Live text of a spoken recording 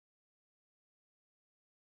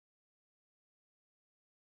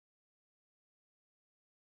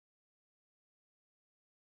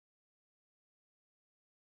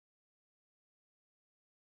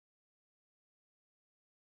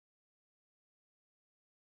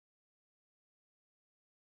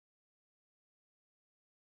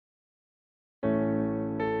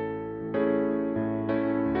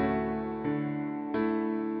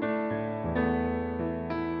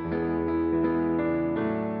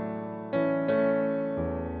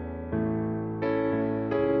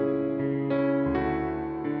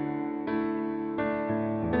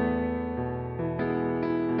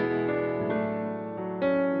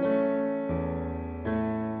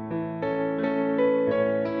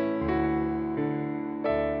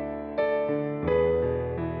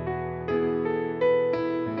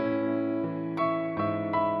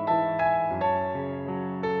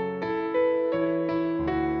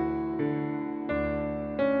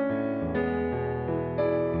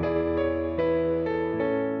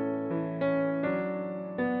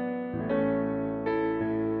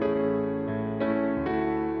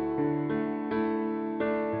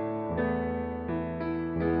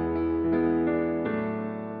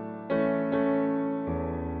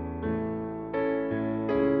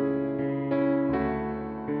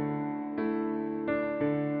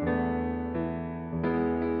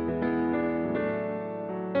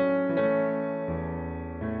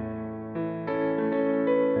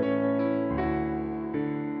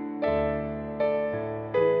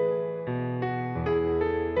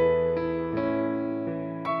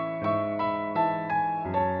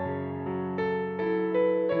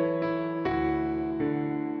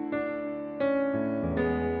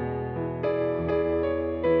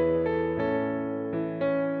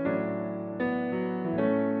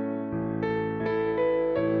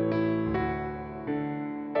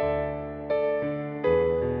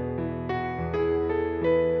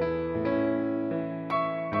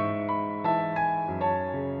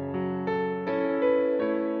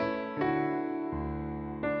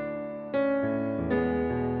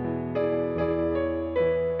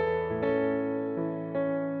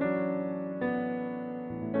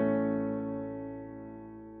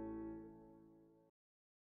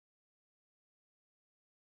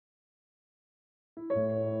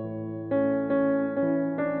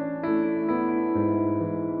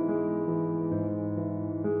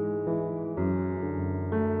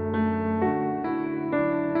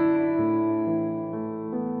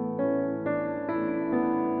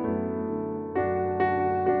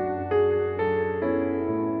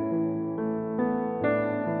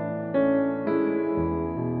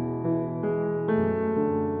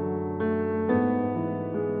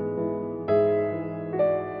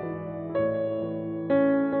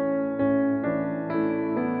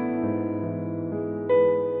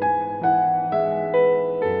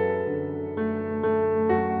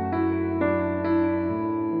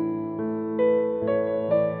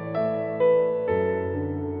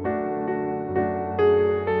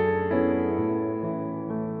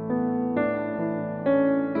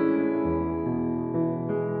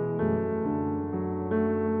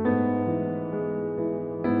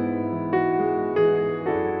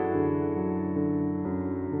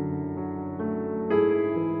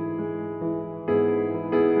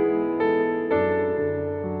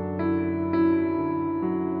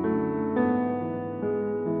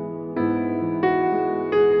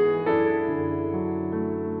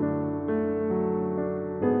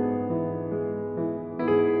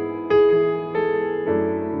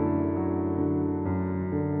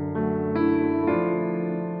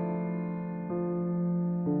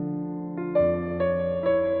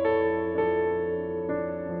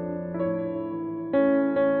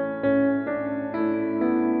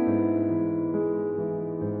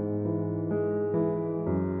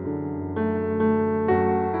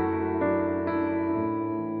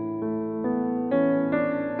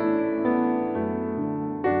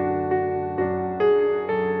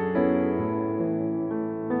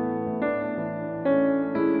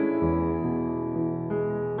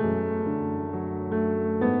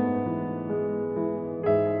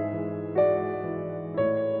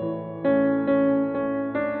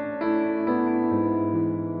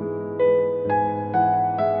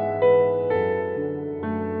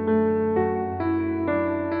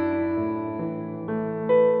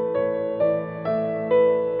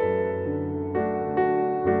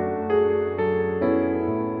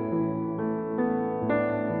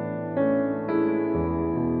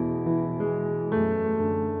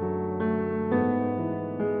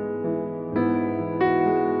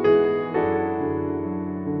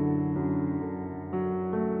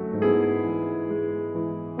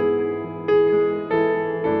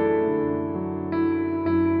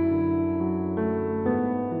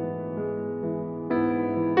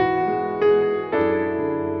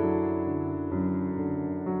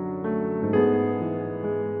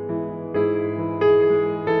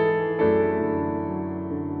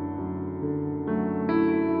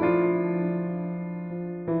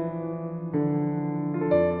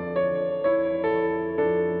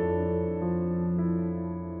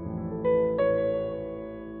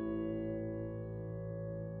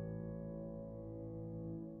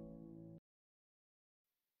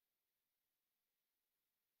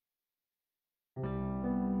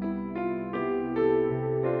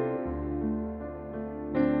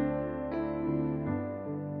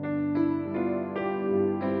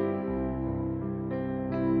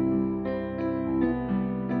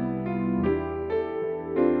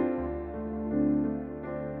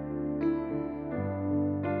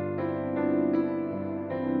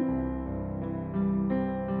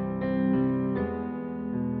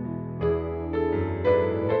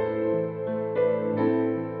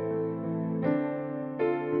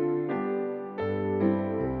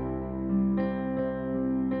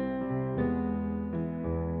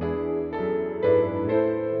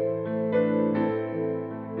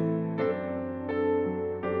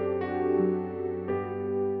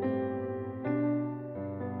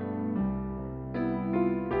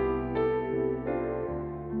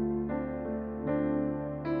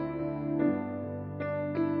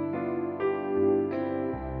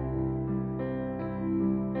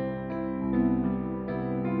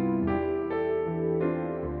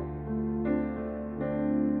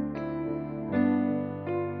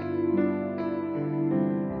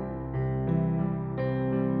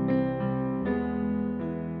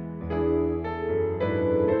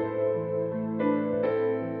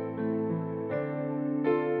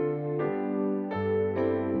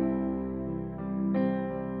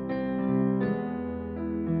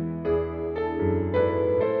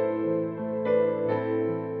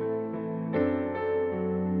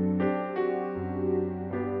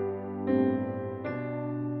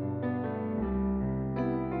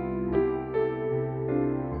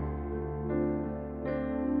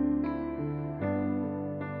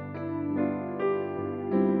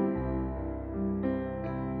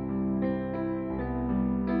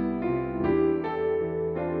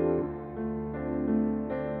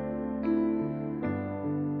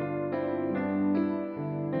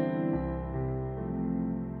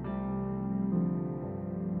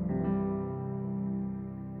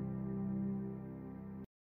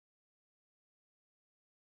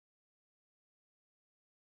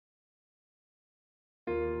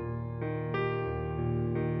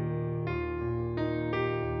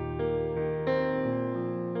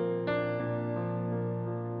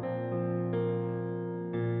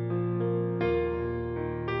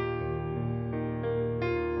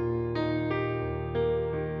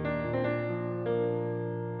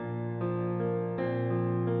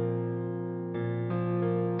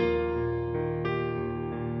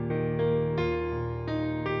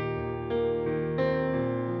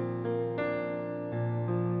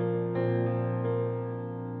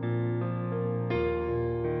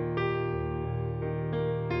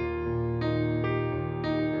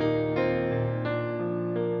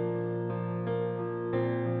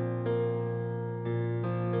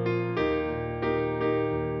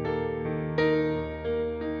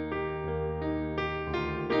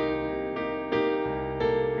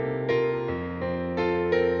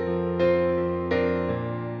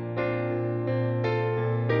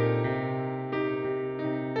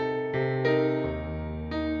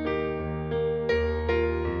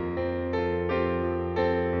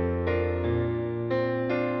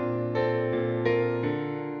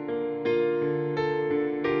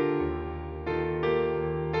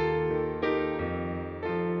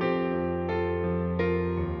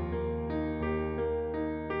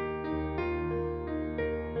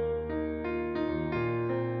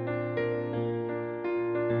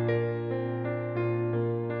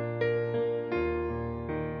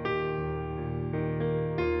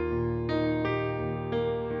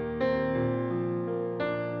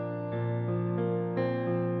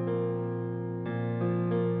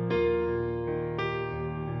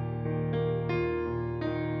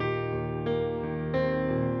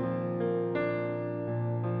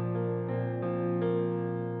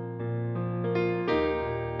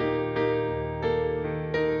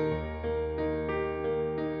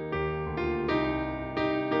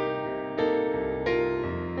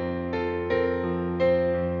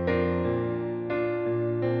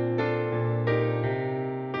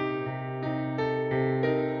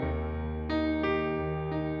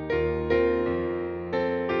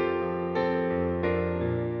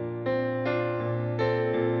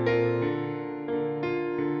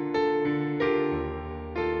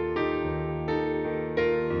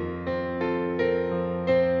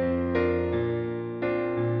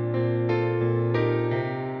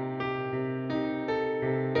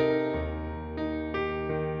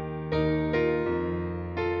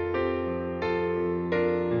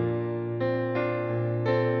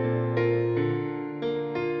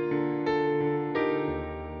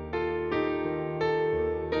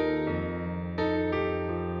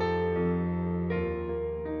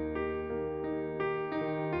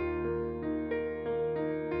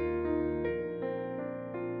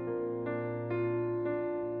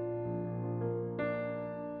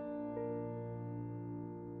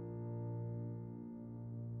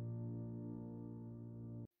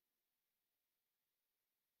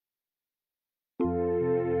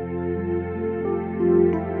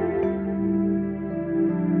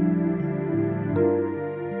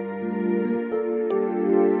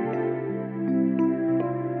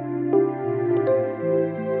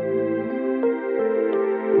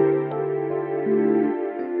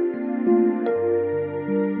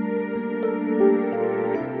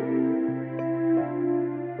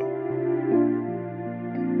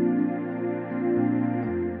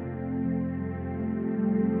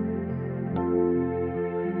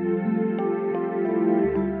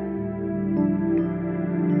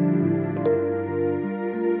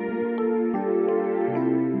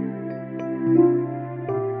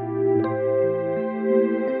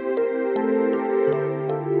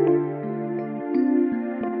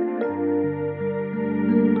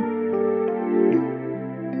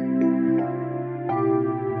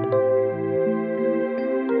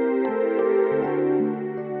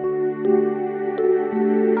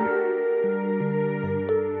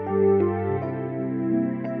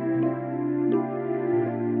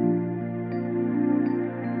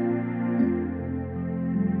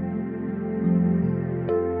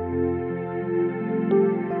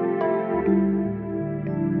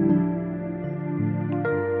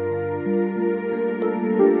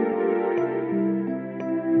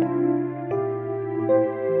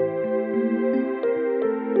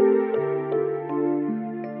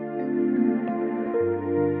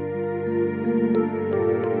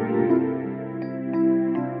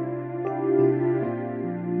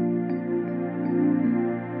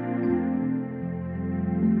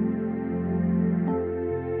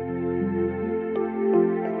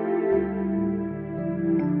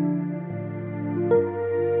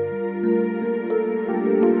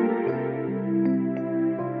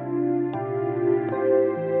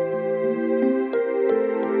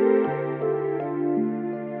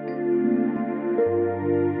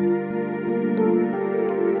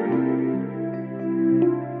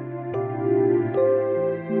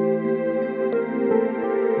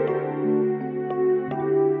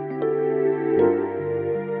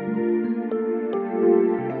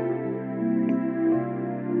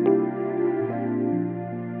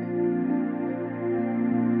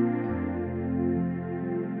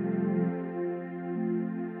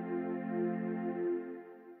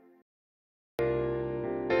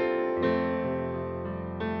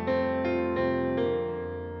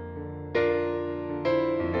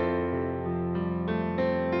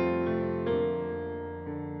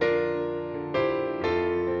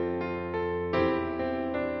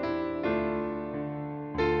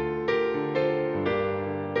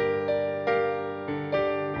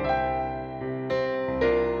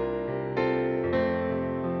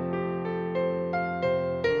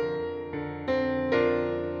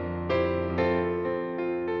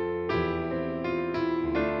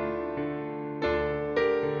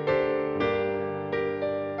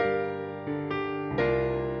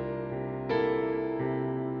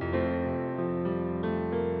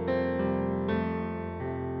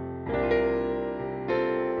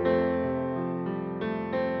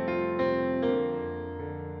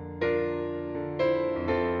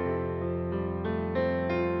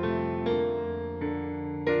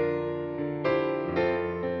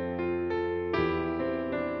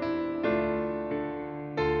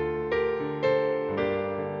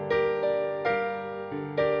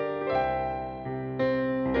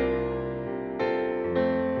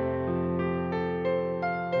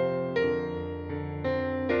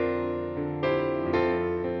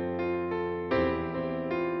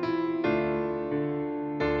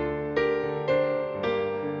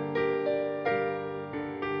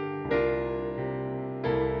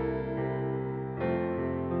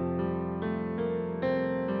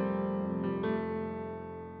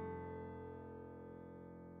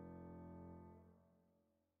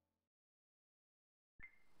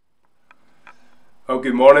Well,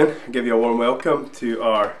 good morning. I give you a warm welcome to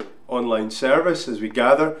our online service as we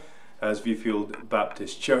gather as Viewfield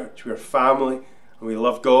Baptist Church. We're family, and we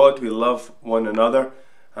love God, we love one another,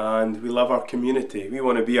 and we love our community. We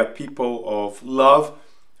want to be a people of love,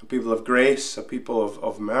 a people of grace, a people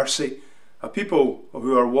of mercy, a people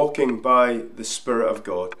who are walking by the Spirit of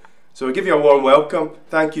God. So I give you a warm welcome.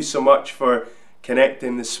 Thank you so much for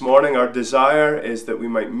connecting this morning. Our desire is that we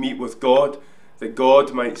might meet with God, that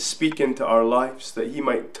God might speak into our lives, that He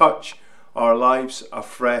might touch our lives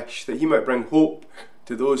afresh, that He might bring hope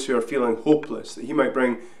to those who are feeling hopeless, that He might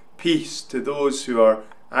bring peace to those who are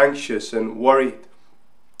anxious and worried,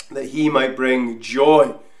 that He might bring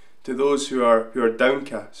joy to those who are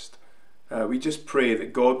downcast. We just pray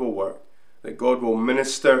that God will work, that God will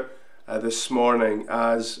minister this morning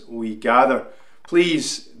as we gather.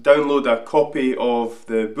 Please download a copy of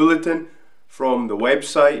the bulletin from the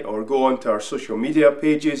website or go onto our social media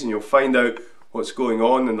pages and you'll find out what's going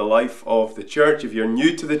on in the life of the church. If you're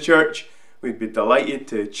new to the church, we'd be delighted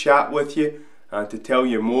to chat with you and to tell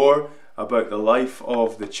you more about the life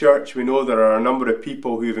of the church. We know there are a number of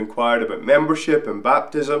people who've inquired about membership and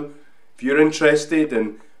baptism. If you're interested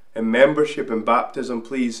in membership and baptism,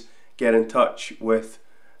 please get in touch with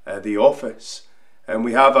the office. And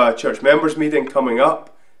we have a church members meeting coming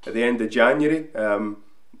up at the end of January.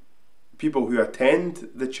 People who attend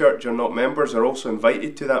the church are not members are also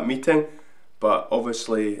invited to that meeting, but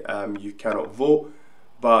obviously you cannot vote.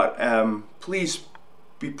 But please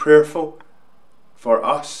be prayerful for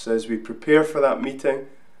us as we prepare for that meeting.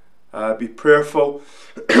 Be prayerful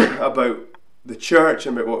about the church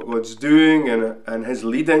and about what God's doing and His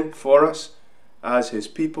leading for us as His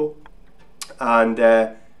people.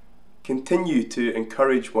 And continue to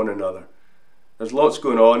encourage one another. There's lots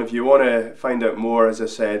going on. If you want to find out more, as I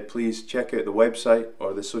said, please check out the website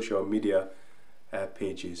or the social media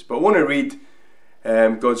pages. But I want to read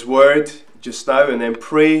God's Word just now and then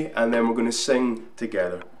pray, and then we're going to sing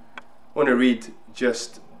together. I want to read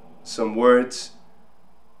just some words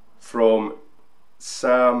from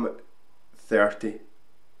Psalm 30.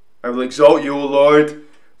 I will exalt you, O Lord,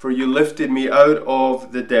 for you lifted me out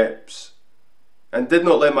of the depths and did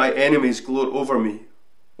not let my enemies gloat over me.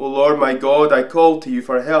 O Lord my God, I called to you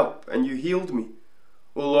for help, and you healed me.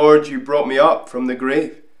 O Lord, you brought me up from the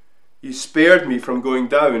grave. You spared me from going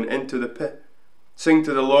down into the pit. Sing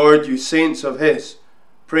to the Lord, you saints of His.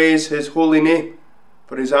 Praise His holy name,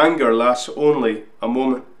 for His anger lasts only a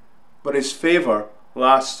moment, but His favour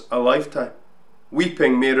lasts a lifetime.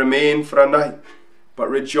 Weeping may remain for a night, but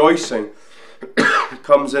rejoicing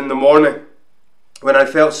comes in the morning. When I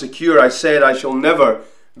felt secure, I said, I shall never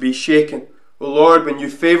be shaken. O Lord, when you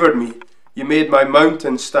favoured me, you made my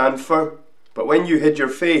mountain stand firm. But when you hid your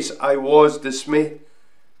face, I was dismayed.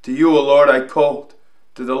 To you, O Lord, I called.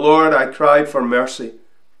 To the Lord I cried for mercy.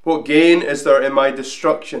 What gain is there in my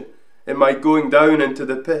destruction, in my going down into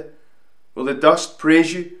the pit? Will the dust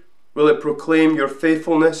praise you? Will it proclaim your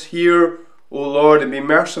faithfulness? Hear, O Lord, and be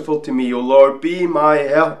merciful to me. O Lord, be my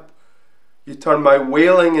help. You turn my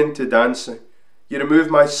wailing into dancing. You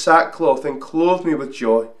remove my sackcloth and clothe me with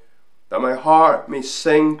joy, that my heart may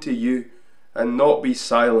sing to you and not be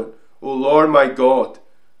silent. O Lord my God,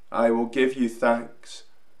 I will give you thanks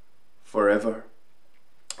forever.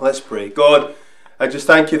 Let's pray. God, I just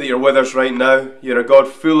thank you that you're with us right now. You're a God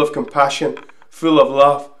full of compassion, full of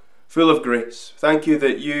love, full of grace. Thank you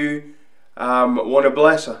that you want to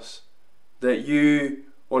bless us, that you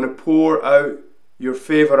want to pour out your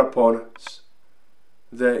favour upon us,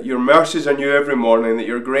 that your mercies are new every morning, that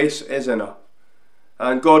your grace is enough.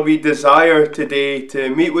 And God, we desire today to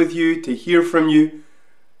meet with you, to hear from you,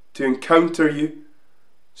 to encounter you.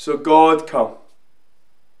 So God, come.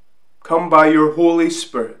 Come by your Holy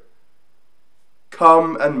Spirit.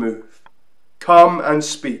 Come and move. Come and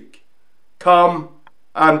speak. Come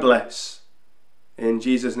and bless. In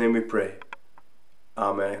Jesus' name we pray.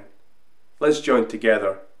 Amen. Let's join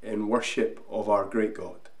together in worship of our great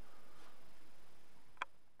God.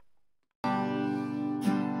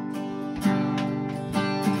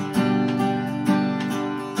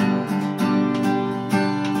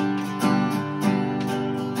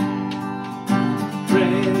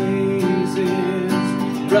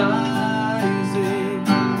 Rising,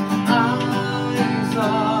 eyes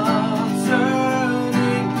are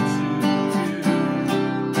turning to you.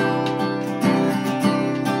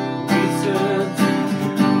 Listen to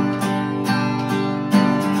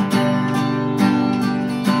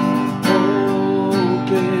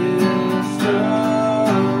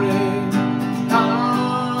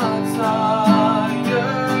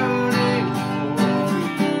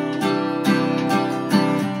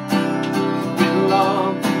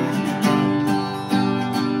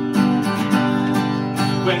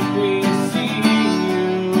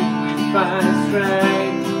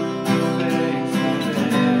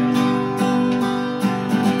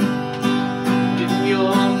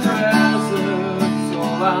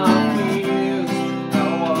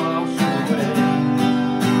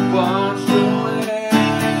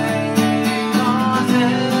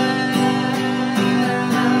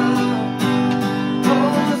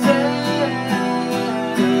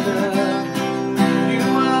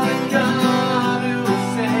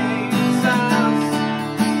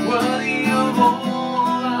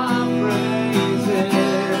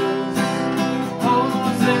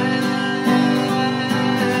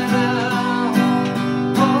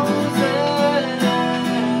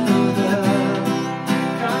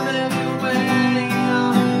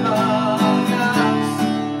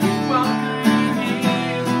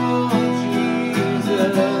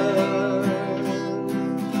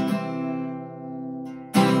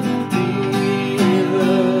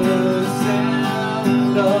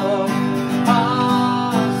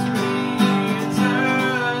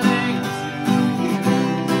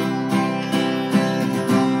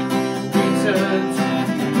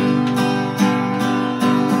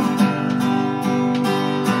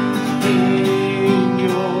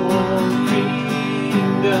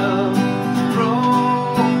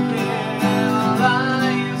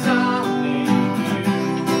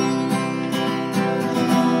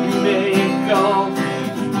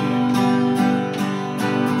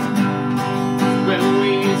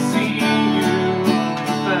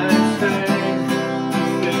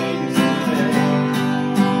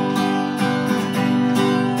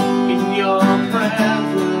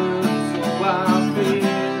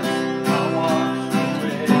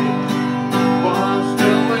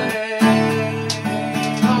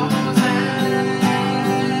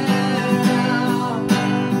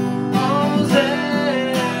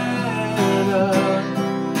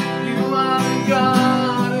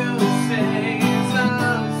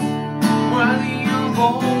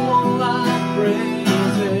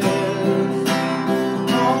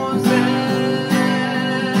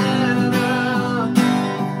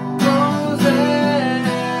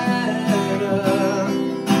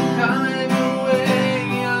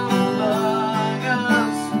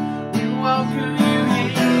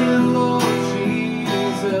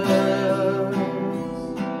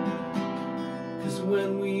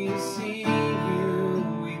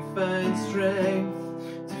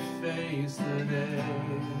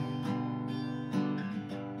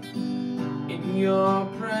In your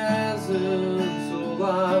presence, all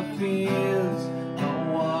our fears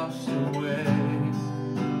are washed away.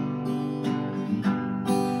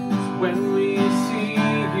 'Cause when we see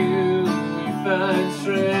you, we find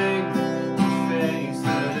strength to face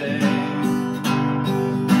the day.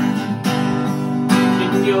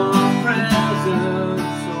 In your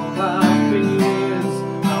presence, all our fears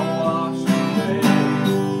are washed away.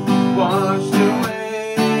 Washed away.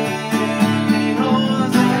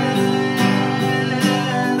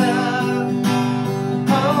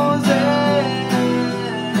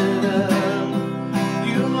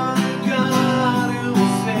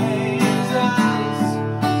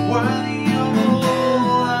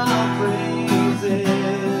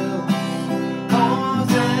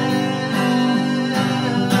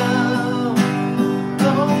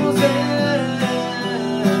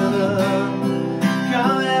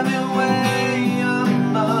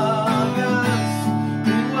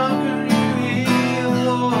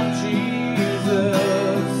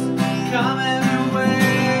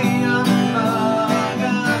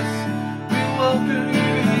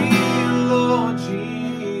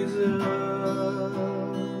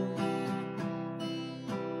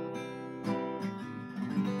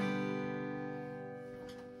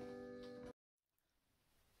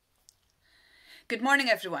 Good morning,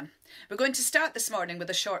 everyone. We're going to start this morning with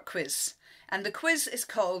a short quiz, and the quiz is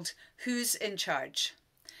called Who's in Charge?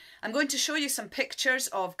 I'm going to show you some pictures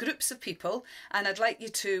of groups of people, and I'd like you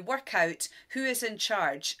to work out who is in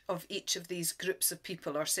charge of each of these groups of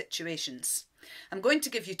people or situations. I'm going to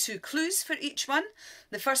give you 2 clues for each one.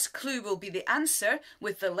 The first clue will be the answer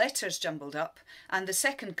with the letters jumbled up, and the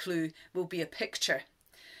second clue will be a picture.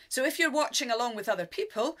 So if you're watching along with other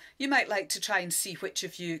people, you might like to try and see which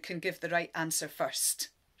of you can give the right answer first.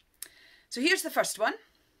 So here's the first one.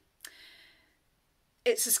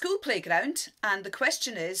 It's a school playground, and the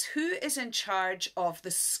question is, who is in charge of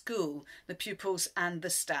the school, the pupils and the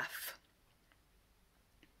staff?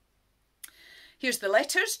 Here's the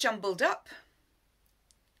letters jumbled up.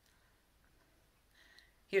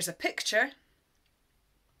 Here's a picture.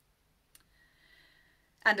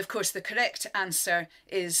 And of course the correct answer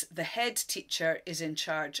is the head teacher is in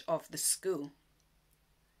charge of the school.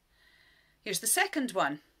 Here's the second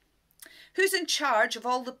one. Who's in charge of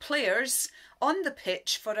all the players on the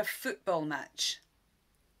pitch for a football match?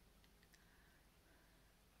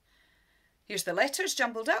 Here's the letters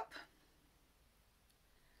jumbled up.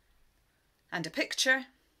 And a picture.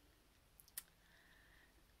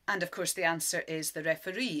 And of course the answer is the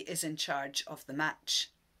referee is in charge of the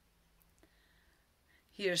match.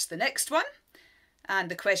 Here's the next one,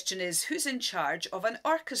 and the question is, who's in charge of an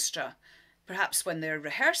orchestra? Perhaps when they're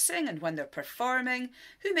rehearsing and when they're performing,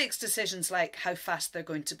 who makes decisions like how fast they're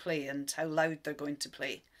going to play and how loud they're going to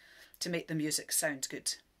play to make the music sound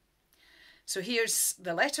good? So here's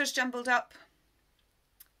the letters jumbled up.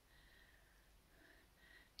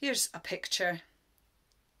 Here's a picture.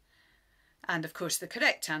 And of course the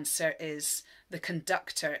correct answer is the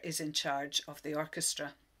conductor is in charge of the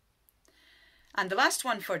orchestra. And the last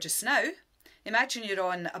one for just now, imagine you're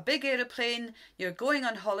on a big aeroplane, you're going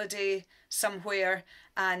on holiday somewhere,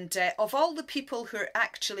 and of all the people who are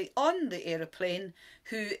actually on the aeroplane,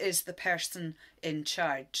 who is the person in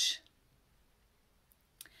charge?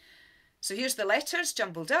 So here's the letters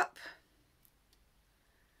jumbled up.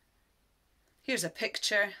 Here's a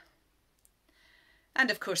picture. And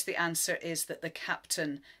of course the answer is that the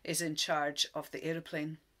captain is in charge of the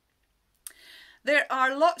aeroplane. There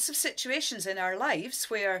are lots of situations in our lives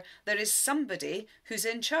where there is somebody who's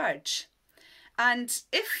in charge. And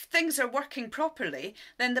if things are working properly,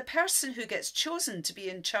 then the person who gets chosen to be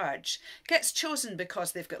in charge gets chosen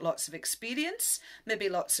because they've got lots of experience, maybe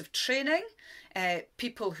lots of training,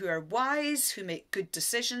 people who are wise, who make good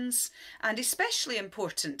decisions, and especially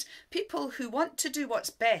important, people who want to do what's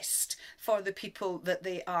best for the people that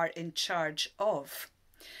they are in charge of.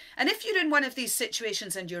 And if you're in one of these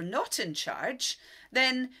situations and you're not in charge,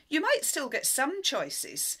 then you might still get some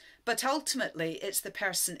choices, but ultimately it's the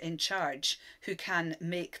person in charge who can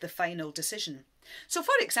make the final decision. So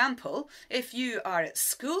for example, if you are at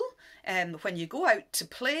school, when you go out to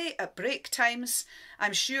play at break times,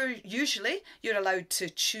 I'm sure usually you're allowed to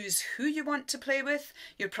choose who you want to play with,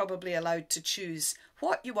 you're probably allowed to choose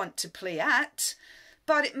what you want to play at,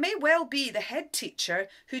 but it may well be the head teacher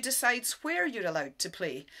who decides where you're allowed to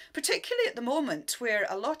play, particularly at the moment where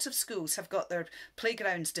a lot of schools have got their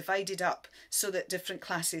playgrounds divided up so that different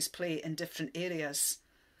classes play in different areas.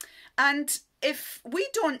 And if we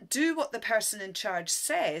don't do what the person in charge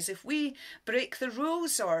says, if we break the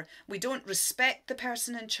rules or we don't respect the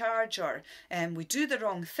person in charge or we do the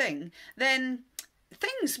wrong thing, then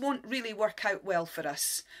things won't really work out well for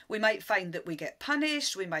us. We might find that we get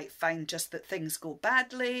punished, we might find just that things go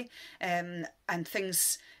badly, and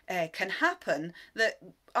things can happen that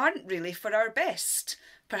aren't really for our best.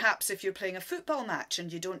 Perhaps if you're playing a football match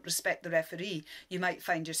and you don't respect the referee, you might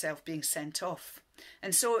find yourself being sent off.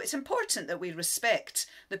 And so it's important that we respect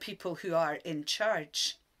the people who are in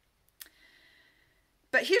charge.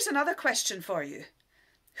 But here's another question for you.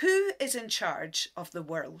 Who is in charge of the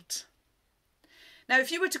world? Now, if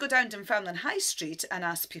you were to go down Dunfermline High Street and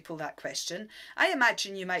ask people that question, I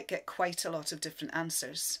imagine you might get quite a lot of different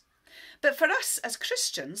answers. But for us as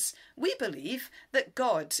Christians, we believe that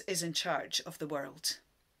God is in charge of the world.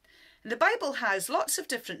 The Bible has lots of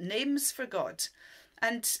different names for God,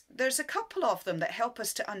 and there's a couple of them that help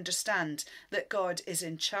us to understand that God is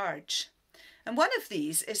in charge. And one of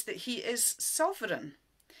these is that he is sovereign.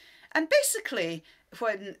 And basically,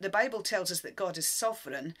 when the Bible tells us that God is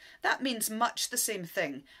sovereign, that means much the same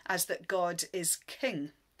thing as that God is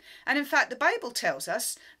king. And in fact, the Bible tells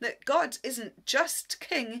us that God isn't just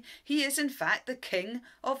king, he is in fact the king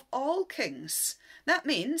of all kings. That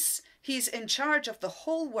means he's in charge of the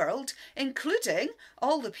whole world, including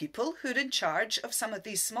all the people who are in charge of some of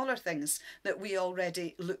these smaller things that we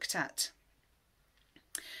already looked at.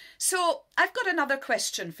 So I've got another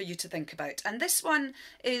question for you to think about, and this one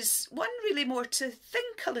is one really more to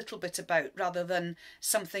think a little bit about rather than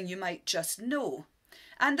something you might just know.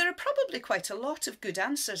 And there are probably quite a lot of good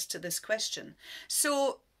answers to this question.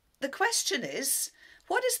 So the question is,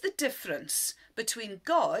 what is the difference between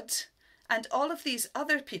God and all of these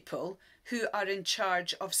other people who are in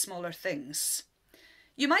charge of smaller things?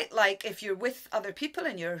 You might like, if you're with other people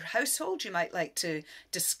in your household, you might like to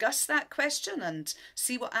discuss that question and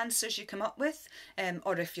see what answers you come up with.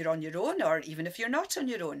 Or if you're on your own, or even if you're not on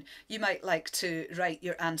your own, you might like to write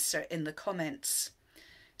your answer in the comments.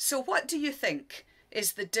 So what do you think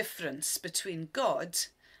is the difference between God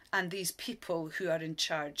and these people who are in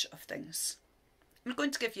charge of things? I'm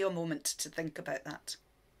going to give you a moment to think about that.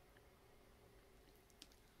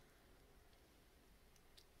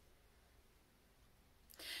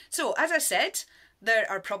 So, as I said, there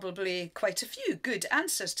are probably quite a few good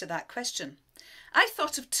answers to that question. I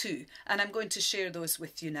thought of two, and I'm going to share those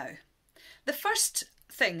with you now. The first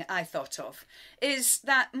thing I thought of is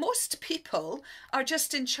that most people are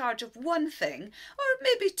just in charge of one thing, or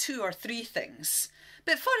maybe two or three things.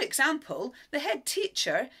 But for example, the head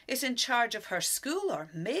teacher is in charge of her school, or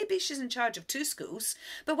maybe she's in charge of two schools,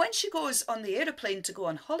 but when she goes on the aeroplane to go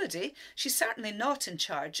on holiday, she's certainly not in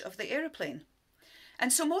charge of the aeroplane.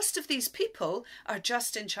 And so most of these people are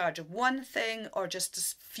just in charge of one thing or just a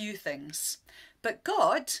few things. But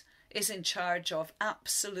God is in charge of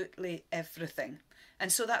absolutely everything.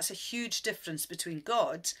 And so that's a huge difference between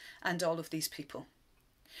God and all of these people.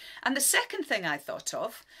 And the second thing I thought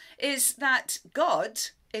of is that God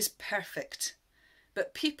is perfect,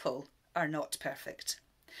 but people are not perfect.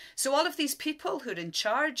 So all of these people who are in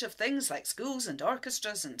charge of things like schools and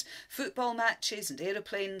orchestras and football matches and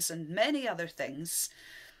aeroplanes and many other things,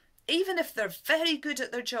 even if they're very good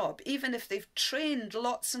at their job, even if they've trained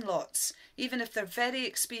lots and lots, even if they're very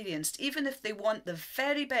experienced, even if they want the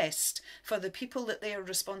very best for the people that they are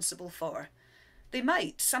responsible for, they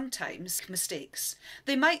might sometimes make mistakes.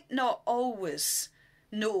 They might not always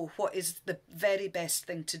know what is the very best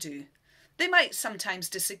thing to do. They might sometimes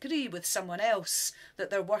disagree with someone else that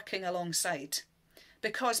they're working alongside,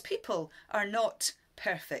 because people are not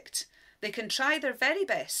perfect. They can try their very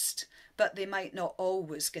best, but they might not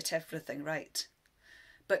always get everything right.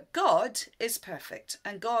 But God is perfect,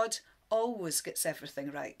 and God always gets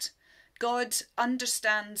everything right. God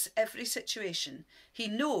understands every situation. He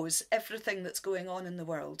knows everything that's going on in the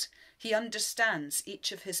world. He understands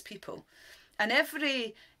each of his people. And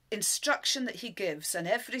every instruction that he gives and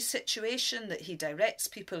every situation that he directs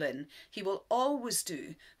people in, he will always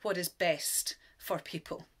do what is best for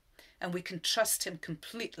people. And we can trust him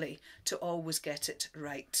completely to always get it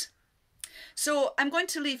right. So I'm going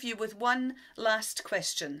to leave you with one last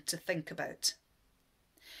question to think about.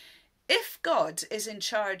 If God is in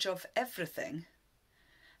charge of everything,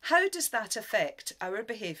 how does that affect our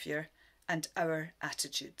behaviour and our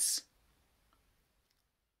attitudes?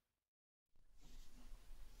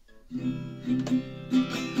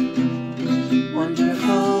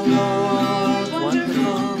 Wonderful Lord,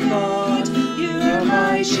 you are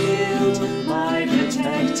my shield, my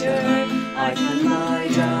protector. I can lie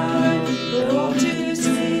down, go to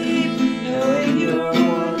sleep, knowing you're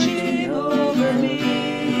watching over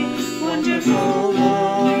me. Wonderful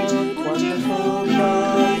God,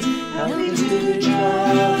 help me to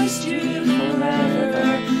trust you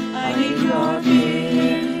forever. I need not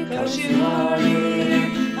fear, 'cause you are here.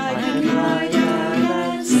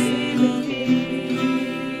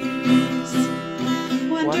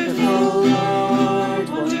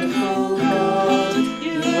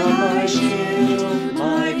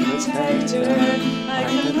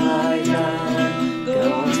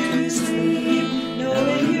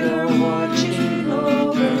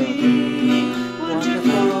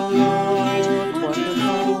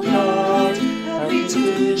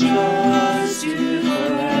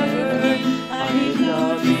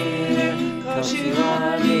 'cause you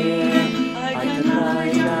are near, I can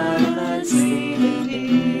lie down and sleep in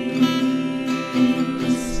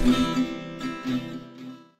peace.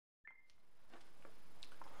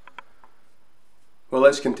 Well,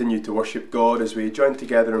 let's continue to worship God as we join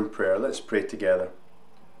together in prayer. Let's pray together.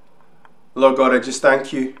 Lord God, I just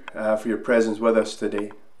thank you for your presence with us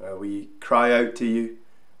today. We cry out to you.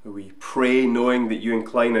 We pray knowing that you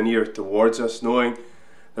incline an ear towards us, knowing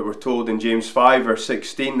that we're told in James 5 verse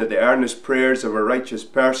 16 that the earnest prayers of a righteous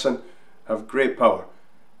person have great power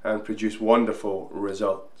and produce wonderful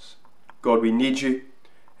results. God, we need you.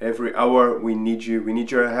 Every hour we need you. We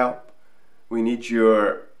need your help. We need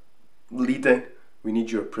your leading. We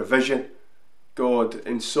need your provision. God,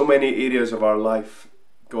 in so many areas of our life,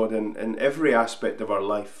 God, in every aspect of our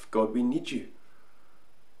life, God, we need you.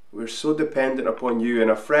 We're so dependent upon you, and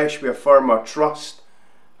afresh we affirm our trust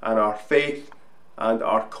and our faith and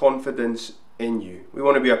our confidence in you. We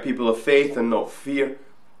want to be a people of faith and not fear.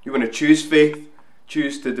 We want to choose faith,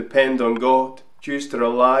 choose to depend on God, choose to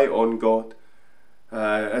rely on God.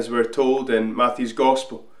 As we're told in Matthew's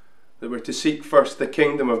Gospel, that we're to seek first the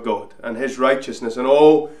kingdom of God and his righteousness, and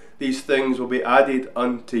all these things will be added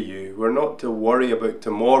unto you. We're not to worry about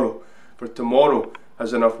tomorrow, for tomorrow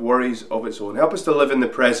has enough worries of its own. Help us to live in the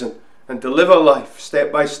present and to live a life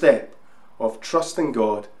step by step of trusting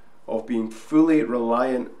God, of being fully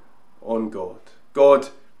reliant on God. God,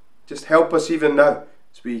 just help us even now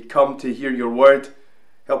as we come to hear your word.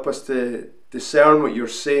 Help us to discern what you're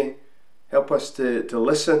saying. Help us to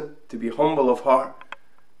listen, to be humble of heart.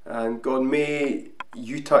 And God, may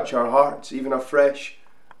you touch our hearts even afresh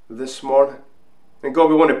this morning. And God,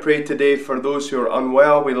 we want to pray today for those who are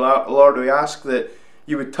unwell. Lord, we ask that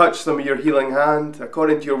you would touch them with your healing hand.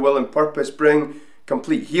 According to your will and purpose, bring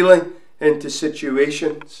complete healing into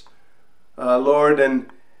situations. Lord, and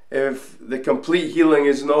if the complete healing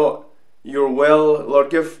is not your will, Lord,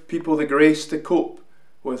 give people the grace to cope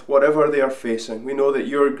with whatever they are facing. We know that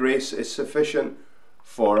your grace is sufficient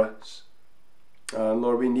for us. And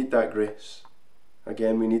Lord, we need that grace.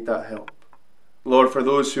 Again, we need that help. Lord, for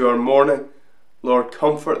those who are mourning, Lord,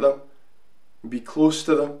 comfort them. Be close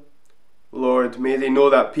to them. Lord, may they know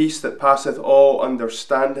that peace that passeth all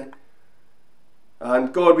understanding.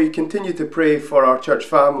 And God, we continue to pray for our church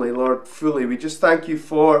family, Lord, fully. We just thank you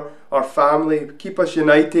for our family. Keep us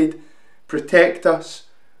united. Protect us.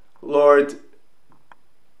 Lord,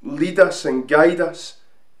 lead us and guide us.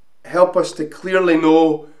 Help us to clearly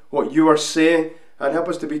know what you are saying, and help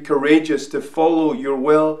us to be courageous to follow your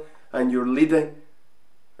will and your leading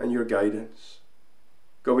and your guidance.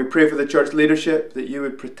 God, we pray for the church leadership, that you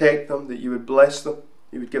would protect them, that you would bless them,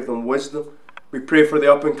 you would give them wisdom. We pray for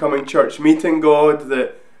the up and coming church meeting, God,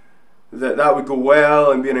 that would go well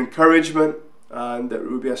and be an encouragement, and that there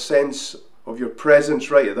would be a sense of your presence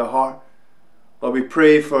right at the heart. Lord, we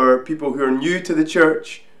pray for people who are new to the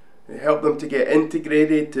church, help them to get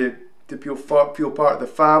integrated, to feel part of the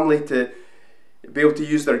family, to be able to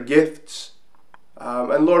use their gifts.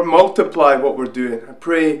 And Lord, multiply what we're doing. I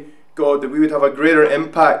pray, God, that we would have a greater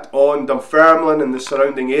impact on Dunfermline and the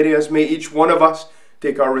surrounding areas. May each one of us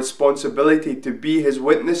take our responsibility to be his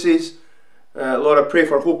witnesses. Lord, I pray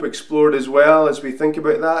for Hope Explored as well as we think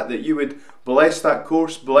about that you would bless that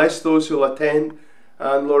course, bless those who will attend.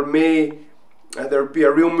 And Lord, may there be a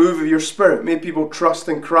real move of your Spirit. May people trust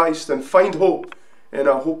in Christ and find hope in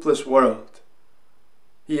a hopeless world.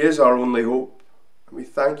 He is our only hope. And we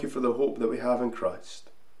thank you for the hope that we have in Christ.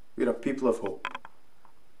 We are a people of hope.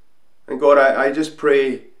 And God, I just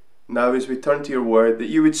pray now as we turn to your word that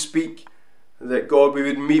you would speak, that God, we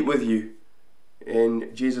would meet with you.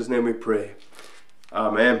 In Jesus' name we pray.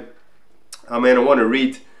 Amen. Amen. I want to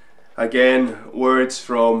read again words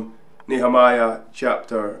from Nehemiah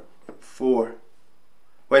chapter 4.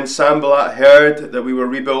 When Sanballat heard that we were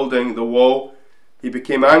rebuilding the wall, he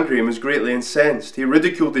became angry and was greatly incensed. He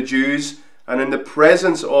ridiculed the Jews, and in the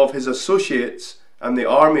presence of his associates and the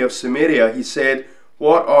army of Samaria, he said,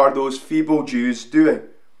 "What are those feeble Jews doing?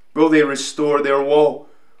 Will they restore their wall?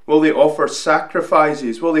 Will they offer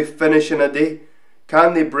sacrifices? Will they finish in a day?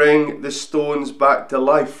 Can they bring the stones back to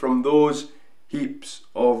life from those heaps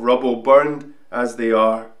of rubble, burned as they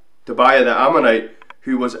are?" Tobiah the Ammonite,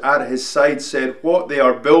 who was at his side, said, "What they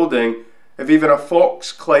are building, if even a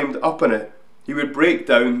fox climbed up on it, he would break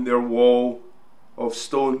down their wall of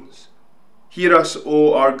stones. Hear us,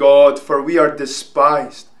 O our God, for we are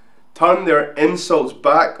despised. Turn their insults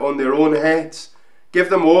back on their own heads. Give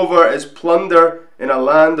them over as plunder in a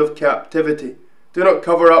land of captivity. Do not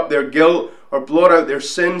cover up their guilt or blot out their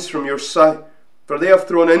sins from your sight, for they have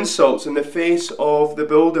thrown insults in the face of the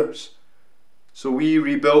builders." So we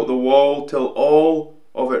rebuilt the wall till all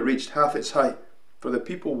of it reached half its height, for the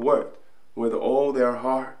people worked with all their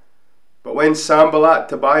heart. But when Sanballat,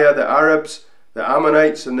 Tobiah, the Arabs, the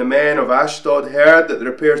Ammonites, and the men of Ashdod heard that the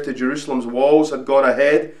repairs to Jerusalem's walls had gone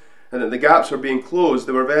ahead and that the gaps were being closed,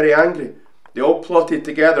 they were very angry. They all plotted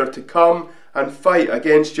together to come and fight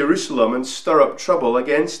against Jerusalem and stir up trouble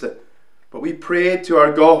against it. But we prayed to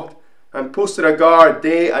our God and posted a guard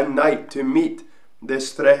day and night to meet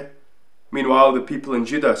this threat. Meanwhile, the people in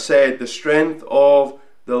Judah said, the strength of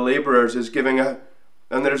the labourers is giving out,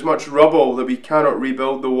 and there is much rubble that we cannot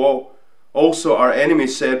rebuild the wall. Also our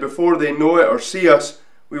enemies said, before they know it or see us,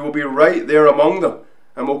 we will be right there among them,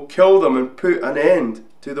 and will kill them and put an end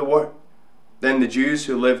to the work. Then the Jews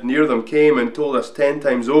who lived near them came and told us 10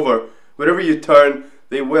 times over, wherever you turn,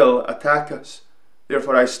 they will attack us.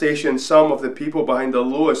 Therefore I stationed some of the people behind the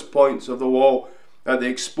lowest points of the wall, at the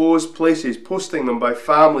exposed places, posting them by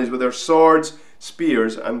families with their swords,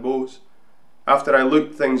 spears, and bows. After I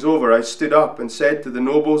looked things over, I stood up and said to the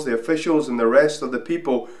nobles, the officials, and the rest of the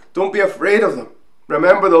people, don't be afraid of them.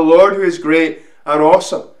 Remember the Lord who is great and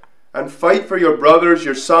awesome, and fight for your brothers,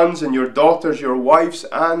 your sons, and your daughters, your wives,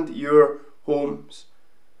 and your homes.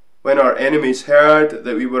 When our enemies heard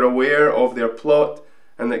that we were aware of their plot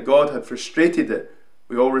and that God had frustrated it,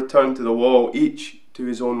 we all returned to the wall, each to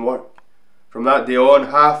his own work. From that day on,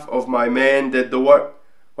 half of my men did the work,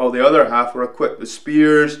 while the other half were equipped with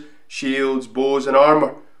spears, shields, bows, and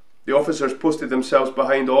armour. The officers posted themselves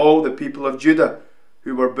behind all the people of Judah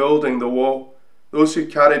who were building the wall. Those who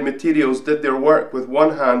carried materials did their work with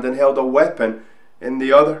one hand and held a weapon in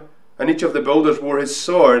the other, and each of the builders wore his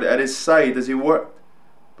sword at his side as he worked.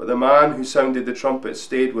 But the man who sounded the trumpet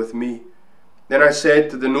stayed with me. Then I said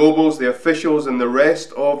to the nobles, the officials, and the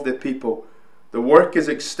rest of the people, the work is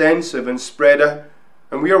extensive and spread out,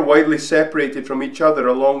 and we are widely separated from each other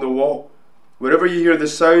along the wall. Wherever you hear the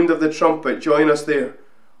sound of the trumpet, join us there.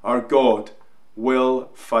 Our God will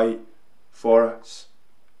fight for us.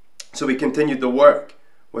 So we continued the work,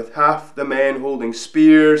 with half the men holding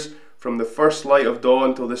spears from the first light of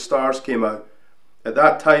dawn till the stars came out. At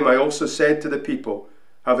that time I also said to the people,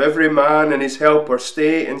 have every man and his helper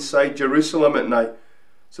stay inside Jerusalem at night,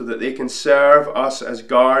 so that they can serve us as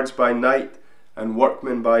guards by night and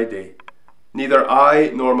workmen by day. Neither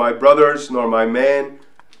I, nor my brothers, nor my men,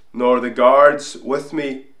 nor the guards with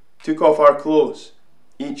me took off our clothes.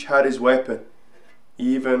 Each had his weapon,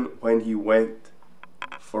 even when he went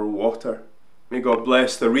for water. May God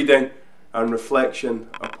bless the reading and reflection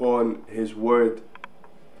upon his word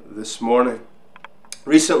this morning.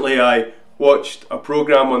 Recently I watched a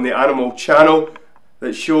program on the Animal Channel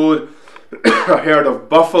that showed a herd of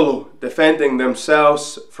buffalo defending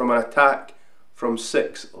themselves from an attack from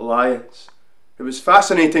 6 lions. It was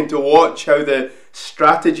fascinating to watch how the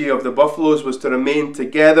strategy of the buffaloes was to remain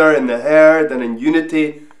together in the herd and in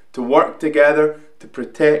unity, to work together, to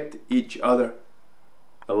protect each other.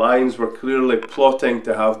 The lions were clearly plotting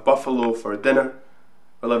to have buffalo for dinner.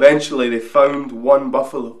 Well, eventually they found one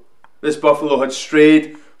buffalo. This buffalo had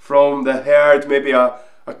strayed from the herd maybe a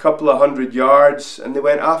couple of 100 yards, and they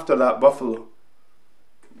went after that buffalo.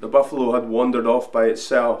 The buffalo had wandered off by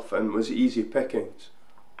itself and was easy pickings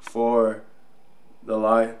for the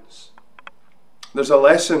lions. There's a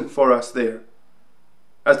lesson for us there.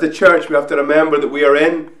 As the church, we have to remember that we are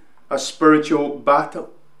in a spiritual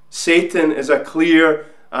battle. Satan is a clear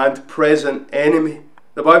and present enemy.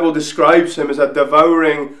 The Bible describes him as a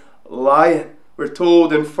devouring lion. We're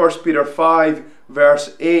told in 1 Peter 5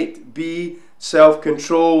 verse 8, be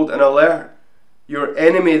self-controlled and alert. Your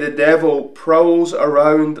enemy, the devil, prowls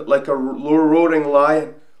around like a roaring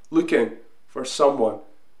lion, looking for someone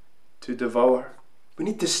to devour. We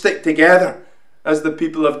need to stick together as the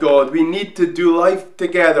people of God. We need to do life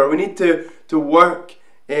together. We need to work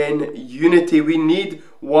in unity. We need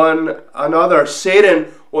one another.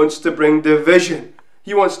 Satan wants to bring division.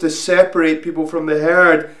 He wants to separate people from the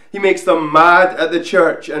herd. He makes them mad at the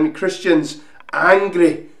church and Christians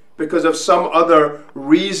angry because of some other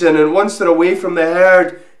reason. And once they're away from the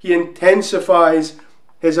herd, he intensifies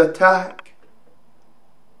his attack.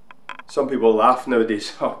 Some people laugh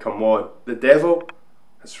nowadays. Oh, come on. The devil?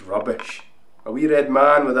 That's rubbish. A wee red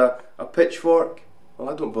man with a pitchfork? Well,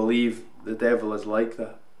 I don't believe the devil is like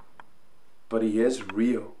that. But he is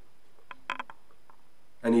real.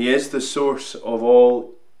 And he is the source of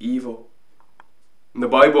all evil. And the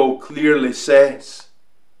Bible clearly says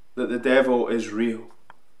that the devil is real.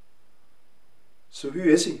 So who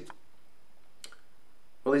is he?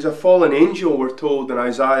 Well, he's a fallen angel, we're told in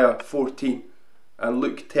Isaiah 14 and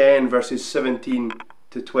Luke 10 verses 17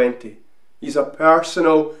 to 20. He's a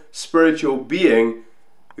personal spiritual being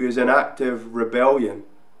who is in active rebellion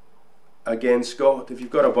against God. If you've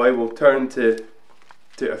got a Bible, turn to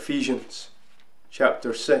Ephesians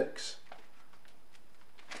chapter 6.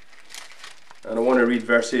 And I want to read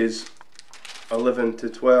verses 11 to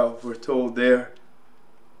 12. We're told there,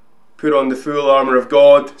 put on the full armour of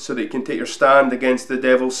God so that you can take your stand against the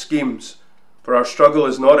devil's schemes. For our struggle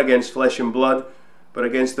is not against flesh and blood, but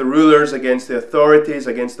against the rulers, against the authorities,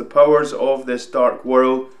 against the powers of this dark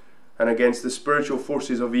world, and against the spiritual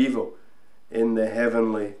forces of evil in the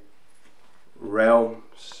heavenly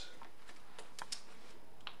realms.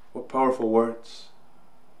 What powerful words.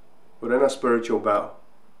 We're in a spiritual battle.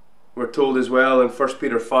 We're told as well in 1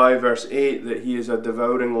 Peter 5 verse 8 that he is a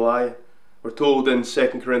devouring lion. We're told in 2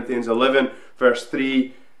 Corinthians 11 verse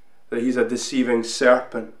 3 that he's a deceiving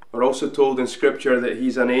serpent. We're also told in Scripture that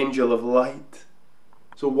he's an angel of light.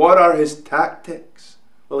 So what are his tactics?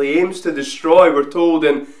 Well, he aims to destroy. We're told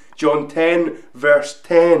in John 10 verse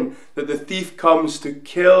 10 that the thief comes to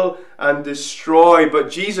kill and destroy,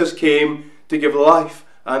 but Jesus came to give life,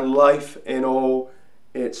 and life in all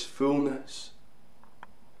its fullness.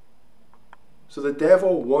 So the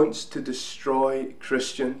devil wants to destroy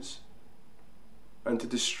Christians and to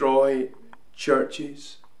destroy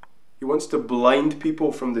churches. He wants to blind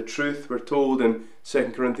people from the truth. We're told in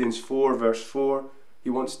 2 Corinthians 4 verse 4, he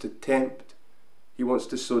wants to tempt. He wants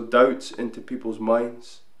to sow doubts into people's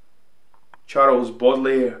minds. Charles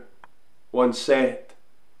Baudelaire once said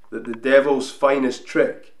that the devil's finest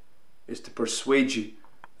trick is to persuade you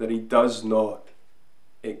that he does not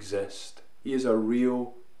exist. He is a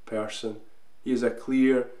real person. He is a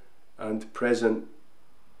clear and present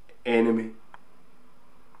enemy.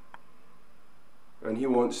 And he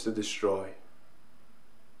wants to destroy.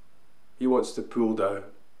 He wants to pull down.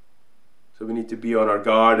 So we need to be on our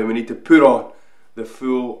guard, and we need to put on the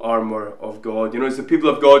full armour of God. You know, as the people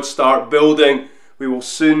of God start building, we will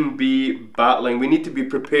soon be battling. We need to be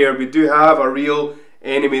prepared. We do have a real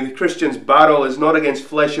enemy. The Christian's battle is not against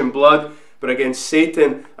flesh and blood, but against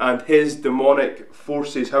Satan and his demonic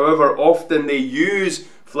forces. However, often they use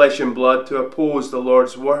flesh and blood to oppose the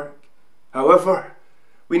Lord's work. However,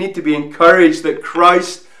 we need to be encouraged that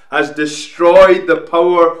Christ has destroyed the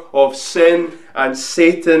power of sin and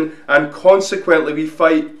Satan, and consequently we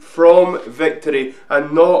fight from victory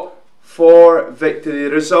and not for victory.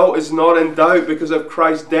 The result is not in doubt because of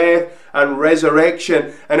Christ's death and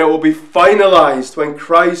resurrection, and it will be finalized when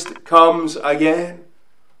Christ comes again.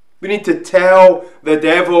 We need to tell the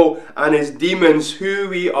devil and his demons who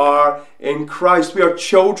we are in Christ. We are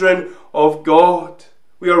children of God.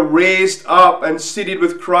 We are raised up and seated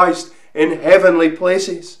with Christ in heavenly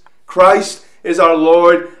places. Christ is our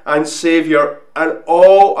Lord and Saviour, and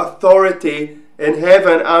all authority in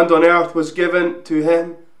heaven and on earth was given to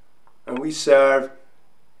him, and we serve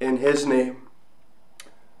in his name.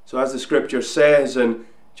 So as the Scripture says in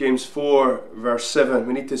James 4 verse 7,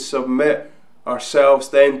 we need to submit ourselves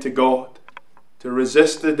then to God, to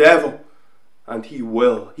resist the devil, and he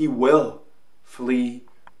will flee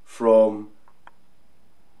from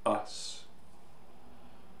us.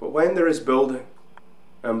 But when there is building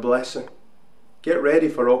and blessing, get ready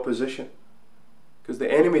for opposition, because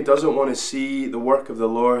the enemy doesn't want to see the work of the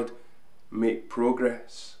Lord make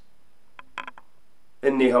progress.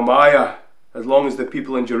 In Nehemiah, as long as the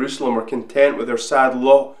people in Jerusalem were content with their sad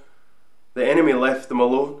lot, the enemy left them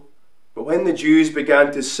alone. But when the Jews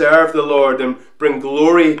began to serve the Lord and bring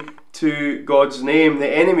glory to God's name, the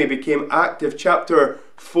enemy became active. Chapter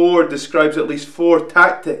 4 describes at least 4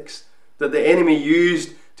 tactics that the enemy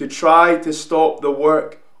used to try to stop the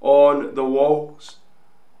work on the walls.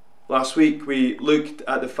 Last week we looked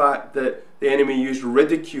at the fact that the enemy used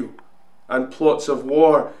ridicule and plots of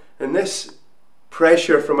war, and this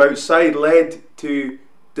pressure from outside led to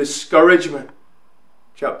discouragement.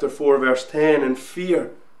 Chapter 4 verse 10, and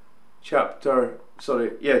fear. Chapter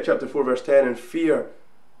 4 verse 10, and fear.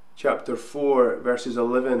 Chapter 4 verses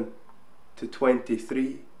 11 to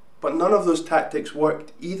 23. But none of those tactics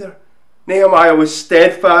worked either. Nehemiah was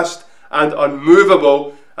steadfast and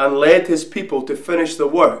unmovable and led his people to finish the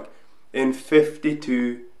work in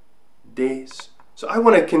 52 days. So I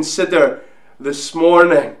want to consider this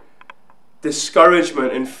morning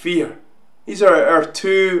discouragement and fear. These are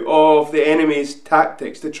 2 of the enemy's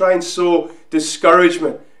tactics, to try and sow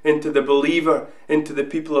discouragement into the believer, into the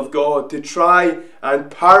people of God, to try and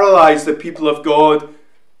paralyze the people of God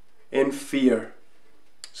in fear.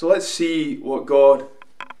 So let's see what God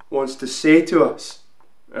wants to say to us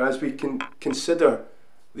as we can consider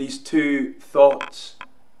these 2 thoughts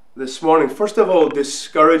this morning. First of all,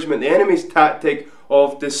 discouragement. The enemy's tactic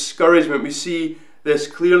of discouragement. We see this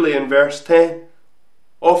clearly in verse 10.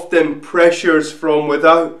 Often pressures from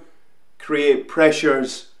without create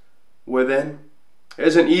pressures within. It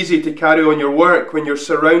isn't easy to carry on your work when you're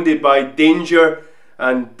surrounded by danger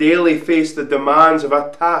and daily face the demands of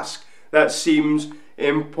a task that seems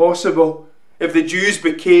impossible. If the Jews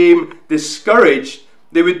became discouraged,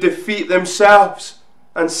 they would defeat themselves,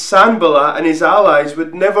 and Sanballat and his allies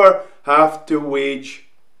would never have to wage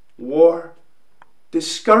war.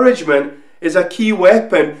 Discouragement is a key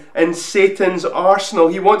weapon in Satan's arsenal.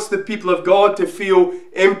 He wants the people of God to feel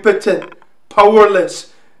impotent,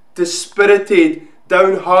 powerless, dispirited,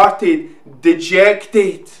 downhearted,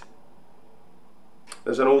 dejected.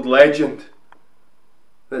 There's an old legend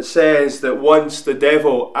that says that once the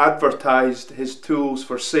devil advertised his tools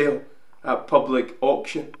for sale at public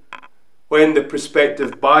auction. When the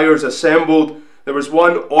prospective buyers assembled, there was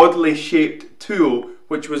one oddly shaped tool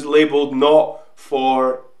which was labelled "not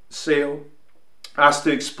for sale." Asked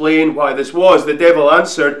to explain why this was, the devil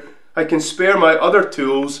answered, "I can spare my other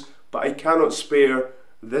tools, but I cannot spare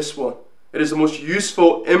this one. It is the most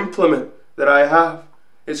useful implement that I have.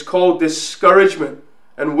 It's called discouragement,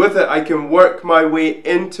 and with it I can work my way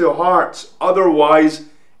into hearts otherwise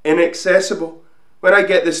inaccessible. When I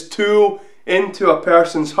get this tool into a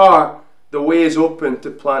person's heart, the way is open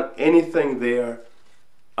to plant anything there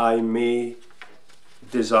I may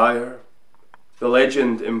desire." The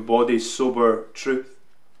legend embodies sober truth.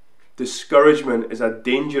 Discouragement is a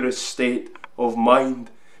dangerous state of mind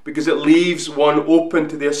because it leaves one open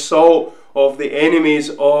to the assault of the enemies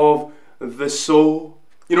of the soul.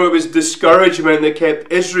 You know, it was discouragement that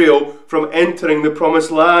kept Israel from entering the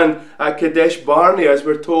promised land at Kadesh Barnea, as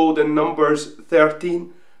we're told in Numbers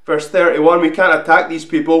 13, verse 31. We can't attack these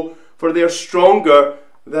people, for they are stronger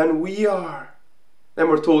than we are. Then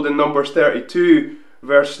we're told in Numbers 32,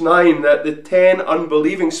 verse 9, that the 10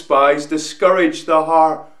 unbelieving spies discouraged the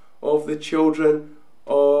heart of the children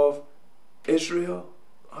of Israel.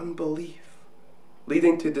 Unbelief,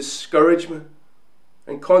 leading to discouragement.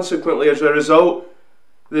 And consequently, as a result,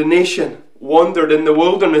 the nation wandered in the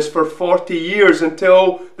wilderness for 40 years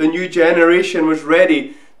until the new generation was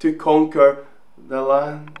ready to conquer the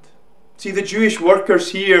land. See, the Jewish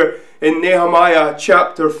workers here in Nehemiah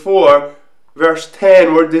chapter 4, verse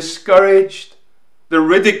 10, were discouraged. The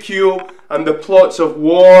ridicule and the plots of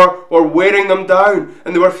war were wearing them down,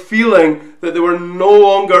 and they were feeling that they were no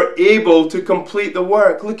longer able to complete the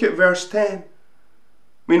work. Look at verse 10.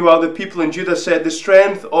 Meanwhile, the people in Judah said, "The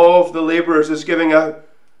strength of the labourers is giving out.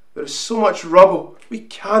 There is so much rubble. We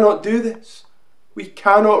cannot do this. We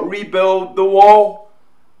cannot rebuild the wall."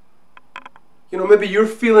 You know, maybe you're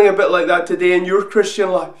feeling a bit like that today in your Christian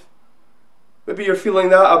life. Maybe you're feeling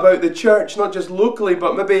that about the church, not just locally,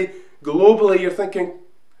 but maybe globally. You're thinking,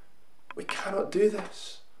 we cannot do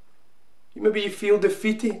this. Maybe you feel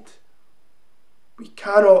defeated. We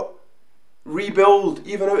cannot rebuild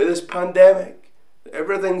even out of this pandemic.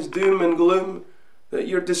 Everything's doom and gloom, that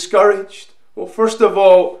you're discouraged. Well, first of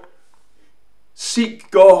all,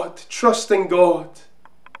 seek God, trust in God.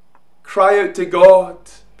 Cry out to God.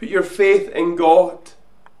 Put your faith in God.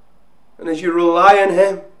 And as you rely on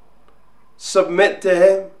Him, submit to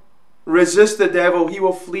Him, resist the devil, he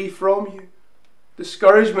will flee from you.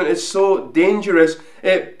 Discouragement is so dangerous.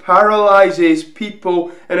 It paralyzes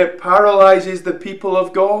people, and it paralyzes the people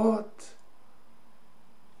of God.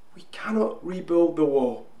 We cannot rebuild the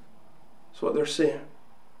wall. That's what they're saying.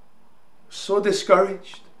 So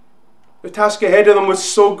discouraged. The task ahead of them was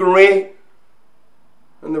so great,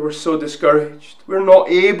 and they were so discouraged. We're not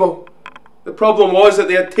able. The problem was that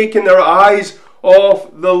they had taken their eyes off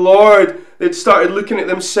the Lord. They'd started looking at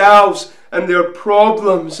themselves and their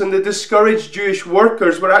problems, and the discouraged Jewish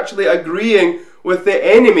workers were actually agreeing with the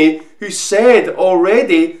enemy, who said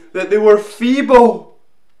already that they were feeble.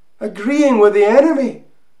 Agreeing with the enemy.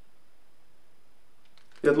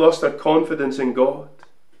 They had lost their confidence in God.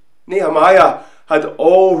 Nehemiah had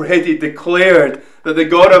already declared that the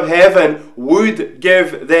God of heaven would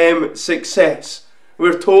give them success.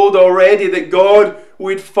 We're told already that God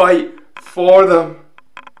would fight for them.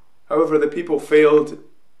 However, the people failed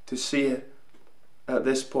to see it at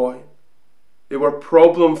this point. They were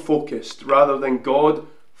problem focused rather than God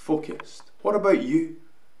focused. What about you?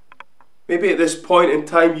 Maybe at this point in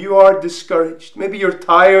time you are discouraged. Maybe you're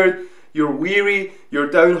tired, you're weary, you're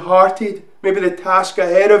downhearted. Maybe the task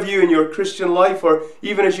ahead of you in your Christian life, or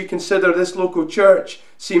even as you consider this local church,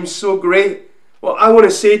 seems so great. Well, I want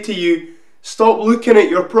to say to you, stop looking at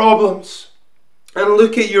your problems and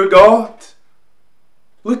look at your God.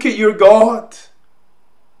 Look at your God.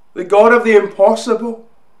 The God of the impossible.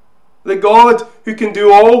 The God who can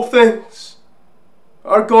do all things.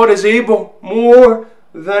 Our God is able, more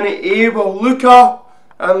than able. Look up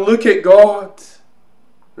and look at God.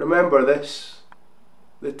 Remember this.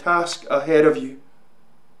 the task ahead of you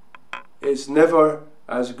is never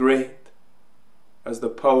as great as the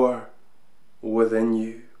power within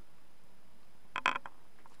you.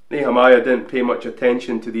 Nehemiah didn't pay much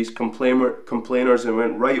attention to these complainers and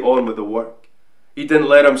went right on with the work. He didn't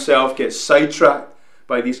let himself get sidetracked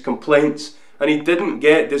by these complaints, and he didn't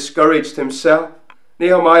get discouraged himself.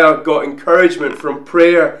 Nehemiah got encouragement from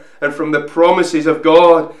prayer and from the promises of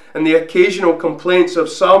God, and the occasional complaints of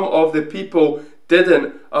some of the people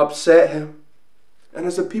didn't upset him. And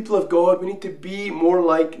as a people of God, we need to be more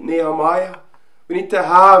like Nehemiah. We need to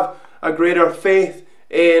have a greater faith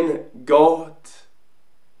in God.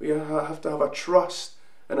 We have to have a trust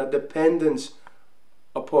and a dependence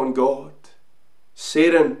upon God.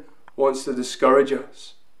 Satan wants to discourage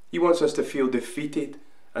us. He wants us to feel defeated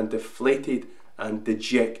and deflated and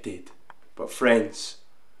dejected. But friends,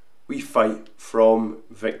 we fight from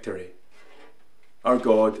victory. Our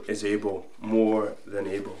God is able, more than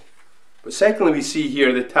able. But secondly, we see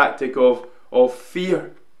here the tactic of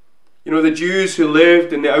fear. You know, the Jews who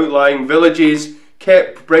lived in the outlying villages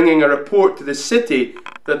kept bringing a report to the city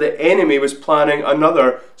that the enemy was planning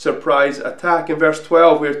another surprise attack. In verse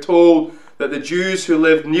 12, we're told that the Jews who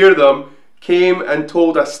lived near them came and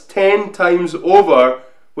told us 10 times over,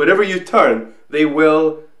 wherever you turn, they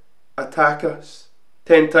will attack us.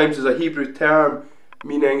 10 times is a Hebrew term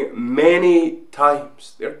meaning many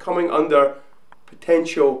times. They're coming under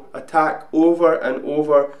potential attack over and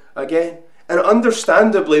over again. And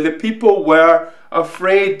understandably, the people were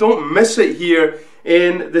afraid. Don't miss it here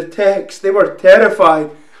in the text. They were terrified.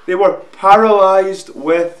 They were paralyzed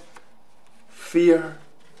with fear.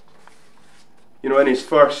 You know, in his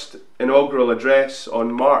first inaugural address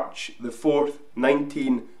on March the 4th,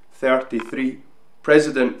 1933,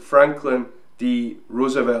 President Franklin D.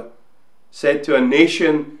 Roosevelt said to a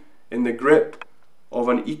nation in the grip of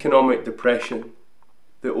an economic depression,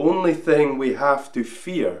 "The only thing we have to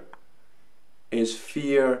fear is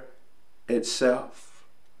fear itself."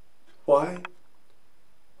 Why?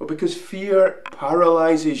 Well, because fear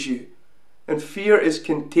paralyzes you, and fear is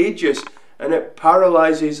contagious, and it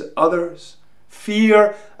paralyzes others.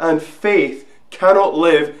 Fear and faith cannot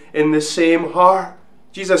live in the same heart.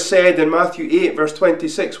 Jesus said in Matthew 8 verse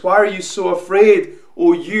 26, "Why are you so afraid,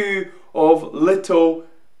 O you of little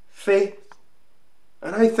faith?"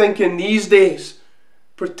 And I think in these days,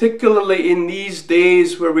 particularly in these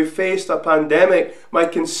days where we faced a pandemic, my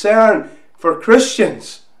concern for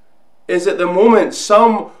Christians is at the moment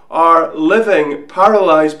some are living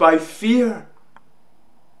paralyzed by fear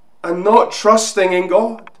and not trusting in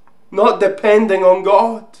God, not depending on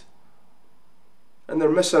God. And they're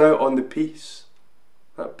missing out on the peace,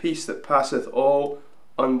 that peace that passeth all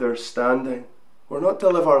understanding. We're not to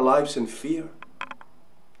live our lives in fear,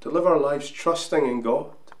 to live our lives trusting in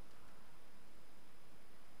God.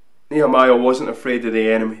 Nehemiah wasn't afraid of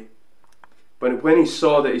the enemy. But when he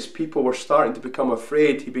saw that his people were starting to become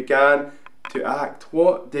afraid, he began to act.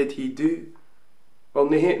 What did he do? Well,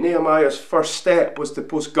 Nehemiah's first step was to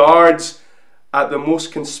post guards at the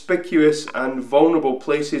most conspicuous and vulnerable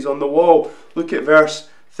places on the wall. Look at verse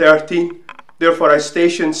 13. "Therefore I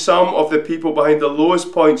stationed some of the people behind the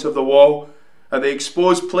lowest points of the wall, at the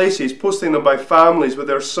exposed places, posting them by families with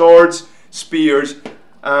their swords, spears,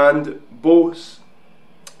 and bows."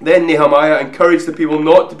 Then Nehemiah encouraged the people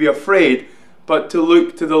not to be afraid, but to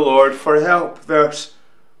look to the Lord for help. Verse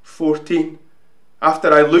 14.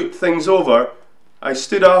 "After I looked things over, I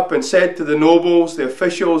stood up and said to the nobles, the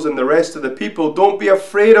officials, and the rest of the people, 'Don't be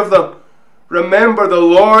afraid of them. Remember the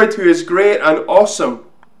Lord who is great and awesome,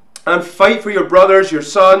 and fight for your brothers, your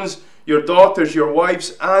sons, your daughters, your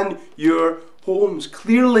wives, and your homes.'"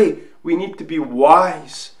 Clearly, we need to be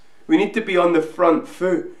wise. We need to be on the front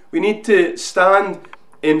foot. We need to stand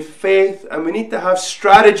in faith, and we need to have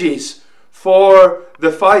strategies for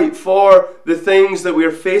the fight, for the things that we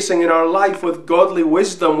are facing in our life, with godly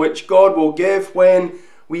wisdom, which God will give when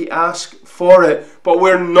we ask for it. But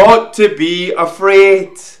we're not to be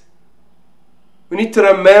afraid. We need to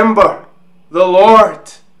remember the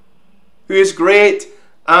Lord, who is great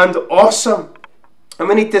and awesome. And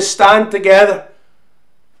we need to stand together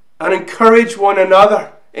and encourage one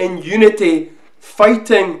another in unity,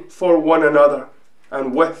 fighting for one another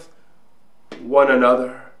and with one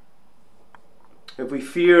another. If we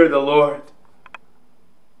fear the Lord,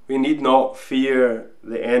 we need not fear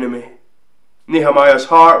the enemy. Nehemiah's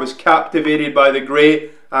heart was captivated by the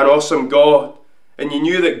great and awesome God, and he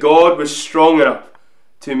knew that God was strong enough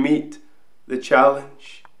to meet the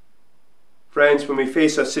challenge. Friends, when we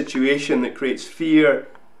face a situation that creates fear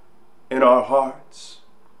in our hearts,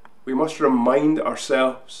 we must remind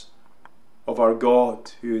ourselves of our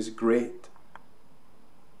God who is great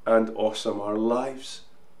and awesome. Our lives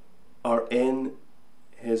are in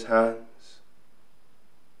His hands.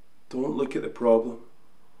 Don't look at the problem.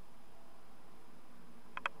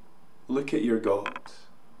 Look at your God.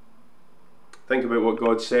 Think about what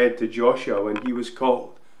God said to Joshua when he was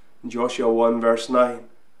called. In Joshua 1 verse 9.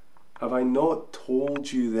 Have I not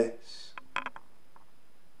told you this?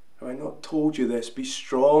 Have I not told you this? Be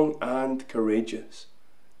strong and courageous.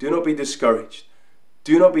 Do not be discouraged.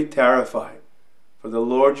 Do not be terrified. For the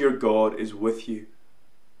Lord your God is with you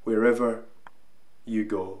wherever you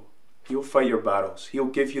go. He'll fight your battles. He'll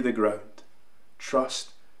give you the ground.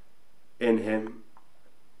 Trust in Him.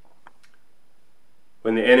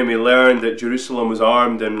 When the enemy learned that Jerusalem was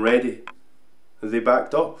armed and ready, they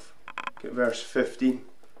backed off. Look at verse 15.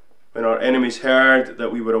 When our enemies heard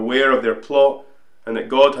that we were aware of their plot and that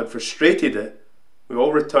God had frustrated it, we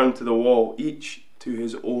all returned to the wall, each to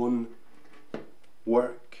his own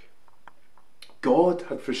work. God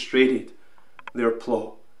had frustrated their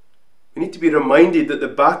plot. We need to be reminded that the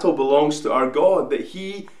battle belongs to our God, that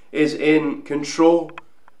He is in control.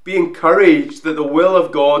 Be encouraged that the will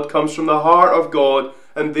of God comes from the heart of God,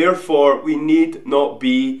 and therefore we need not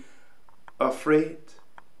be afraid.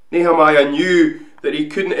 Nehemiah knew that he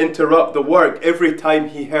couldn't interrupt the work every time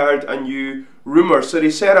he heard a new rumour, so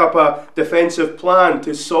he set up a defensive plan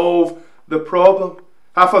to solve the problem.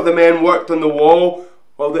 Half of the men worked on the wall,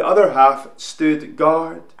 while the other half stood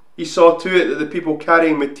guard. He saw to it that the people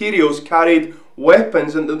carrying materials carried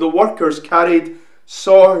weapons and that the workers carried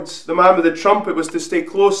swords. The man with the trumpet was to stay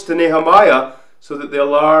close to Nehemiah so that the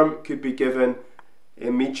alarm could be given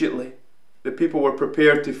immediately. The people were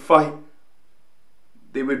prepared to fight.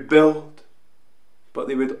 They would build, but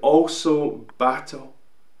they would also battle.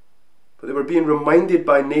 But they were being reminded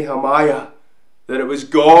by Nehemiah that it was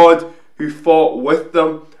God who fought with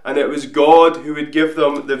them, and it was God who would give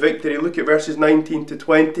them the victory. Look at verses 19 to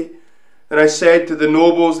 20. And I said to the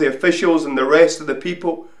nobles, the officials, and the rest of the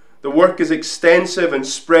people, the work is extensive and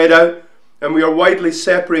spread out, and we are widely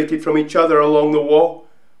separated from each other along the wall.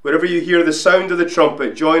 Wherever you hear the sound of the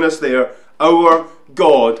trumpet, join us there. Our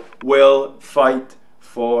God will fight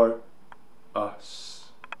for us.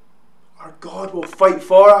 Our God will fight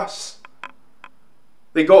for us.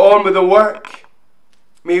 They got on with the work.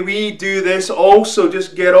 May we do this also.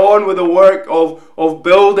 Just get on with the work of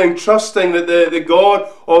building, trusting that the God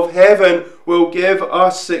of heaven will give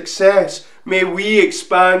us success. May we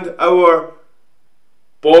expand our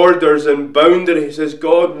borders and boundaries as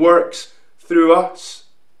God works through us.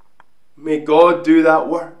 May God do that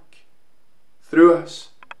work through us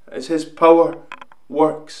as His power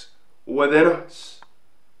works within us.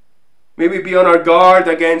 May we be on our guard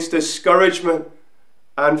against discouragement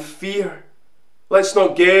and fear. Let's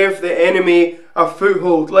not give the enemy a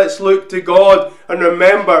foothold. Let's look to God and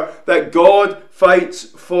remember that God fights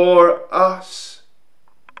for us.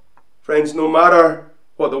 Friends, no matter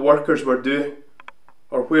what the workers were doing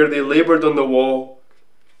or where they laboured on the wall,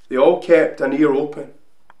 they all kept an ear open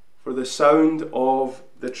for the sound of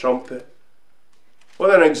the trumpet.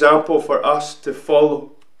 What an example for us to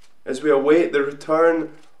follow as we await the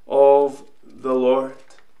return of the Lord.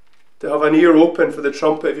 To have an ear open for the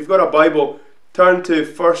trumpet. If you've got a Bible, turn to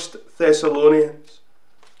 1 Thessalonians.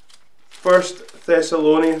 1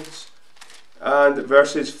 Thessalonians and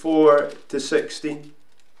verses 4 to 16.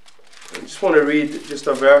 I just want to read just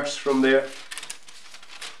a verse from there,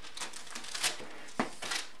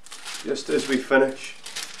 just as we finish.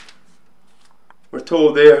 We're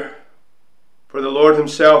told there, for the Lord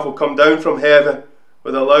Himself will come down from heaven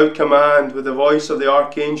with a loud command, with the voice of the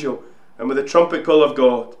archangel, and with the trumpet call of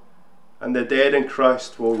God, and the dead in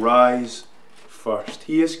Christ will rise first.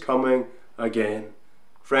 He is coming again.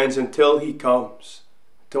 Friends, until He comes,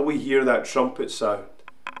 until we hear that trumpet sound,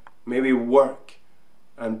 may we work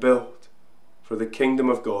and build for the kingdom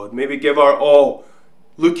of God. May we give our all,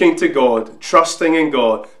 looking to God, trusting in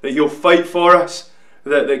God, that He'll fight for us,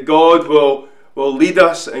 that God will lead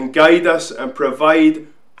us and guide us and provide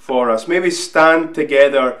for us. May we stand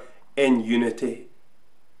together in unity.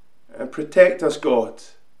 And protect us, God,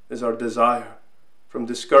 is our desire, from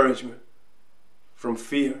discouragement, from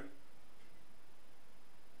fear.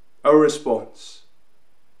 Our response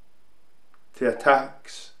to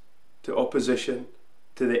attacks, to opposition,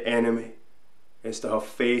 to the enemy, is to have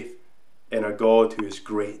faith in a God who is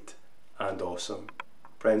great and awesome.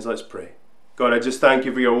 Friends, let's pray. God, I just thank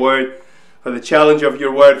You for Your word, for the challenge of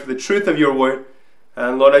Your word, for the truth of Your word.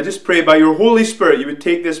 And Lord, I just pray by Your Holy Spirit, You would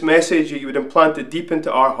take this message, You would implant it deep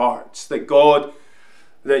into our hearts. That God,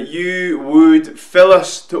 that You would fill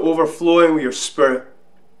us to overflowing with Your Spirit,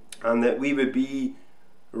 and that we would be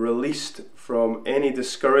released from any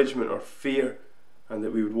discouragement or fear, and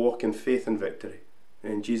that we would walk in faith and victory.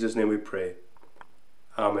 In Jesus' name we pray.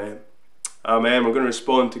 Amen. Amen. We're going to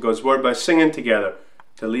respond to God's word by singing together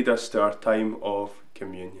to lead us to our time of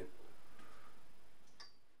communion.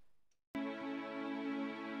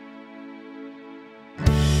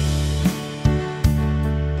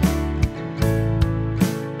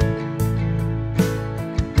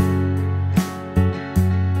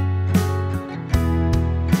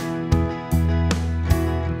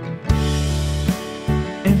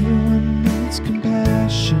 Everyone needs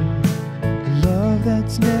compassion, love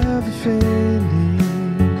that's never failing.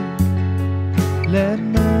 Let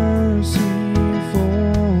mercy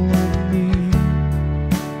fall on me.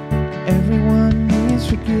 Everyone needs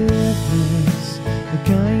forgiveness, the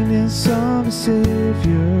kindness of a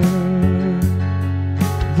Savior,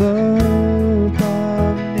 the hope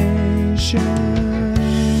of nations.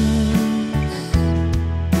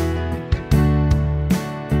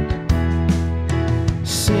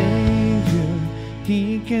 Savior,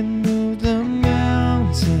 He can move the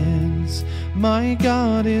mountains. My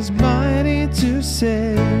God is mighty to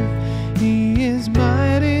save. He is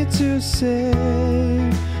mighty to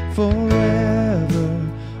save forever.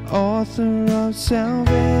 Author of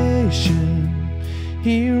salvation,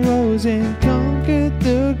 He rose and conquered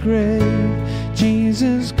the grave.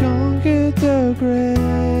 Jesus conquered the grave.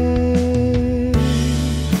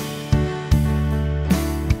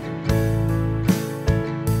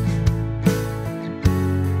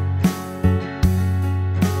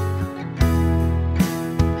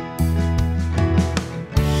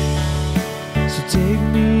 Take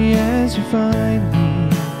me as you find me,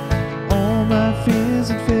 all my fears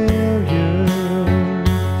and failures.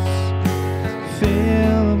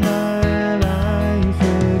 Fill my life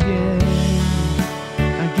again.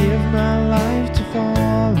 I give my life to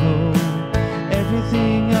follow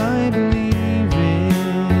everything I believe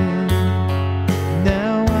in.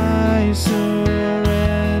 Now I surrender.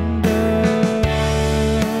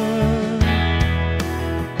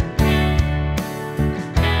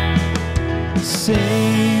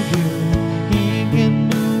 Savior, He can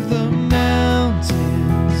move the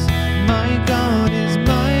mountains. My God is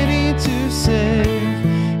mighty to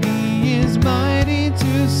save. He is mighty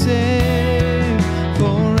to save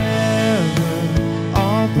forever.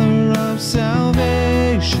 Author of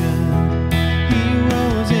salvation, He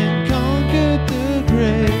rose and conquered the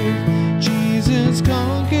grave. Jesus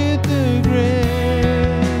conquered the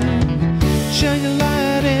grave. Shine your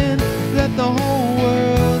light and let the whole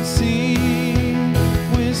world see.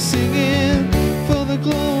 Singing for the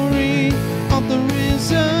glory of the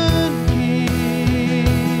risen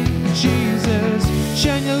King. Jesus,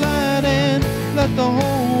 shine your light and let the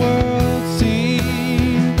whole world see.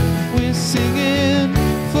 We're singing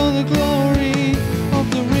for the glory of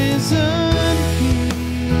the risen King.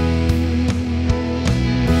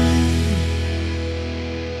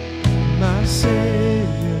 My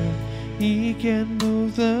Savior, He can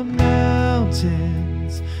move the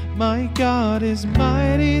mountains. My God is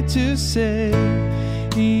mighty to save.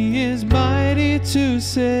 He is mighty to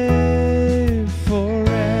save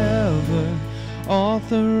forever.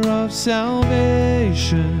 Author of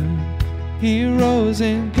salvation, He rose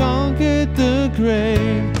and conquered the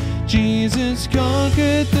grave. Jesus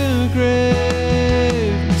conquered the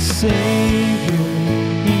grave. Savior,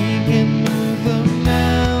 He can move the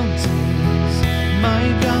mountains. My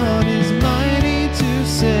God is mighty to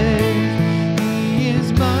save.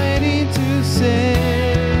 Mighty to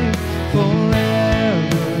save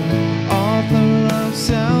forever. Author of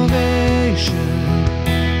salvation,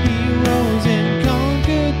 He rose and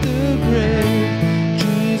conquered the grave.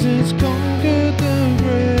 Jesus conquered the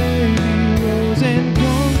grave. He rose and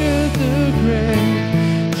conquered the grave.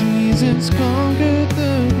 Jesus conquered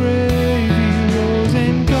the grave. He rose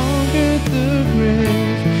and conquered the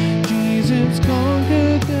grave. Jesus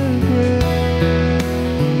conquered the grave.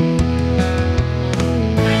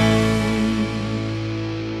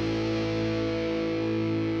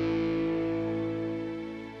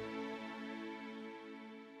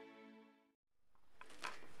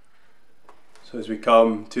 So as we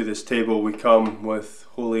come to this table, we come with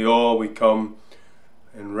holy awe, we come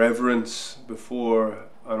in reverence before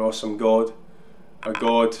an awesome God, a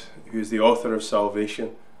God who is the author of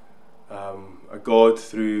salvation, a God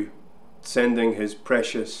through sending His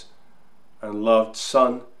precious and loved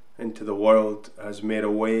Son into the world has made a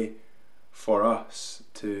way for us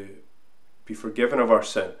to be forgiven of our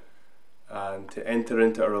sin and to enter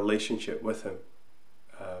into a relationship with Him.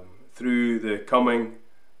 Through the coming,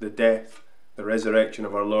 the death, the resurrection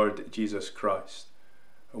of our Lord Jesus Christ,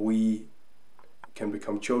 we can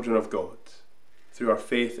become children of God. Through our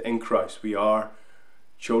faith in Christ, we are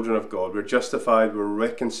children of God. We're justified, we're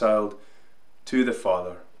reconciled to the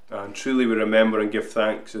Father. And truly we remember and give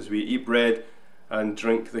thanks as we eat bread and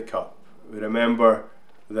drink the cup. We remember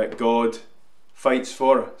that God fights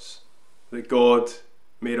for us, that God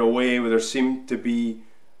made a way where there seemed to be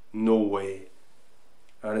no way.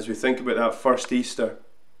 And as we think about that first Easter,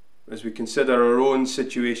 as we consider our own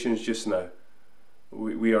situations just now,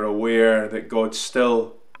 we are aware that God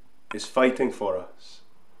still is fighting for us,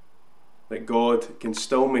 that God can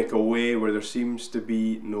still make a way where there seems to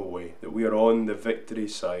be no way, that we are on the victory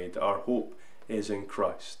side. Our hope is in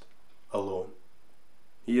Christ alone.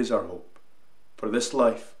 He is our hope for this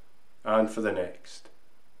life and for the next.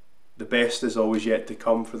 The best is always yet to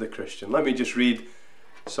come for the Christian. Let me just read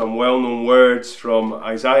some well-known words from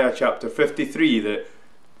Isaiah chapter 53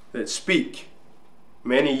 that speak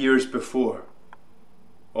many years before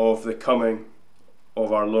of the coming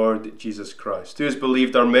of our Lord Jesus Christ. Who has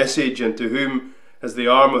believed our message, and to whom has the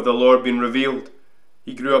arm of the Lord been revealed?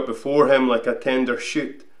 He grew up before him like a tender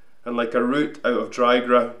shoot, and like a root out of dry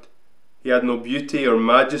ground. He had no beauty or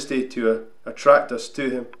majesty to attract us to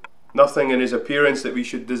him, nothing in his appearance that we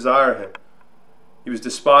should desire him. He was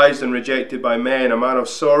despised and rejected by men, a man of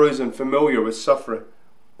sorrows and familiar with suffering,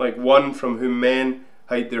 like one from whom men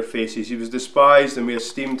hide their faces. He was despised, and we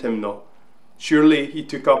esteemed him not. Surely he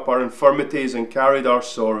took up our infirmities and carried our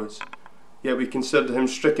sorrows. Yet we considered him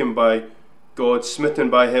stricken by God,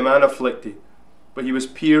 smitten by him and afflicted. But he was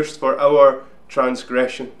pierced for our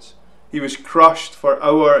transgressions. He was crushed for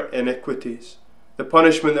our iniquities. The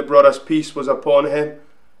punishment that brought us peace was upon him,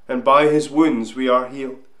 and by his wounds we are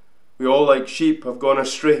healed. We all like sheep have gone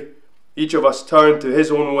astray. Each of us turned to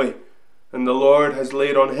his own way, and the Lord has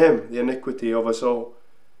laid on him the iniquity of us all.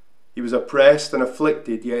 He was oppressed and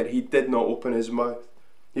afflicted, yet he did not open his mouth.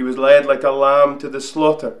 He was led like a lamb to the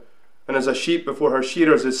slaughter, and as a sheep before her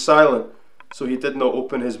shearers is silent, so he did not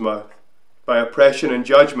open his mouth. By oppression and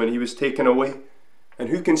judgment he was taken away. And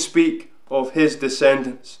who can speak of his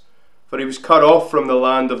descendants? For he was cut off from the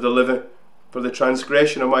land of the living. For the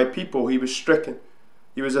transgression of my people he was stricken.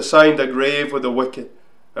 He was assigned a grave with the wicked,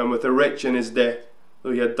 and with the rich in his death,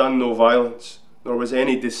 though he had done no violence, nor was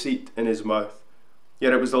any deceit in his mouth.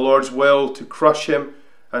 Yet it was the Lord's will to crush him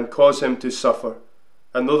and cause him to suffer.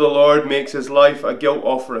 And though the Lord makes his life a guilt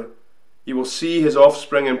offering, he will see his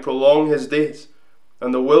offspring and prolong his days,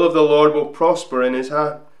 and the will of the Lord will prosper in his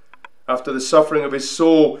hand. After the suffering of his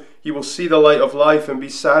soul, he will see the light of life and be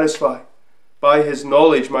satisfied. By his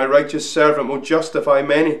knowledge my righteous servant will justify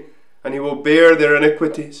many, and he will bear their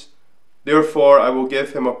iniquities. Therefore I will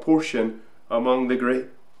give him a portion among the great,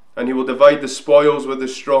 and he will divide the spoils with the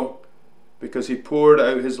strong, because he poured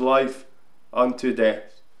out his life unto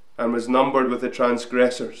death, and was numbered with the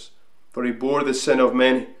transgressors. For he bore the sin of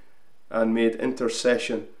many, and made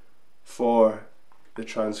intercession for the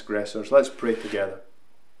transgressors. Let's pray together.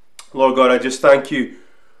 Lord God, I just thank you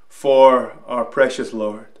for our precious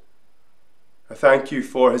Lord. I thank you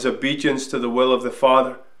for his obedience to the will of the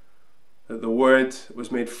Father, that the Word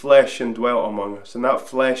was made flesh and dwelt among us, and that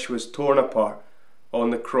flesh was torn apart on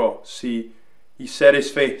the cross. He set his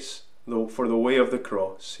face for the way of the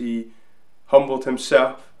cross. He humbled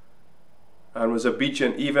himself and was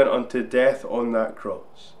obedient even unto death on that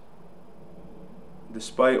cross.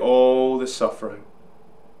 Despite all the suffering,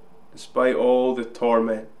 despite all the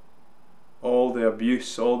torment, all the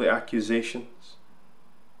abuse, all the accusations,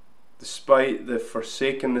 despite the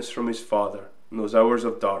forsakenness from his Father in those hours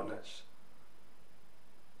of darkness,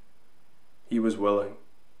 he was willing.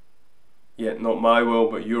 Yet not my will,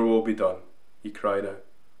 but your will be done, he cried out.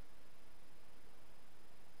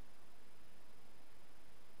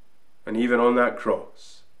 And even on that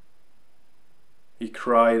cross, he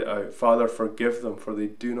cried out, Father, forgive them, for they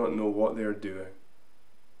do not know what they are doing.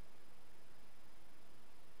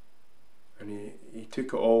 And he took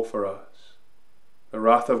it all for us. The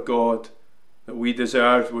wrath of God that we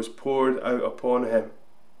deserved was poured out upon him.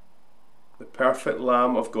 The perfect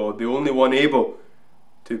Lamb of God, the only one able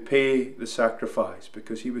to pay the sacrifice,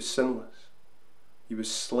 because he was sinless. He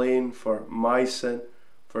was slain for my sin,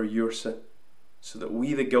 for your sin, so that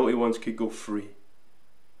we, the guilty ones, could go free.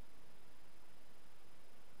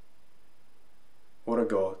 What a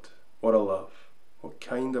God, what a love. What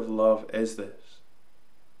kind of love is this?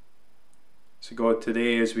 So God,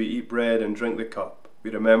 today as we eat bread and drink the cup,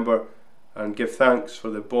 we remember and give thanks for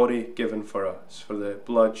the body given for us, for the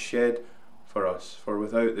blood shed for us, for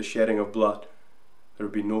without the shedding of blood there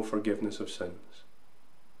would be no forgiveness of sins.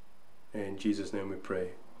 In Jesus' name we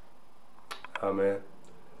pray. Amen.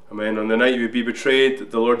 Amen. On the night he would be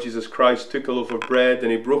betrayed, the Lord Jesus Christ took a loaf of bread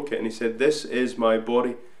and he broke it and he said, "This is my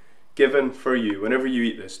body given for you. Whenever you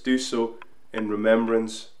eat this, do so in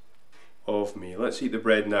remembrance of me. Let's eat the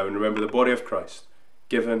bread now and remember the body of Christ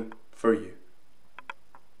given for you.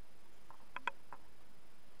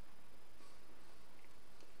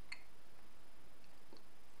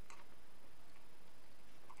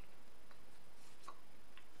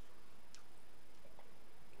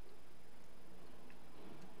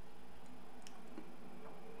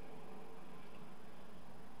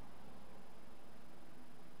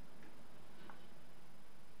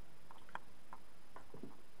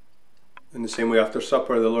 In the same way, after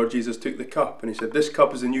supper, the Lord Jesus took the cup and he said, "This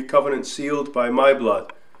cup is the new covenant sealed by my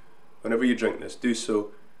blood. Whenever you drink this, do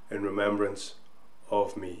so in remembrance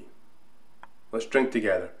of me." Let's drink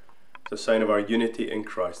together. It's a sign of our unity in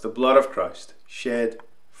Christ. The blood of Christ shed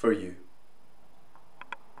for you.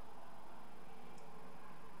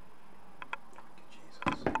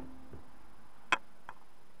 Jesus.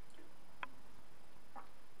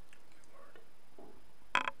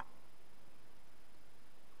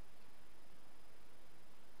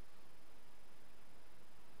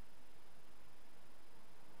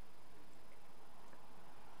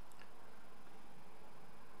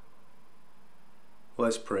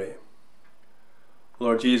 Let's pray.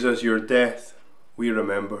 Lord Jesus, your death we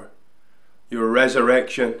remember. Your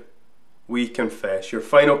resurrection we confess. Your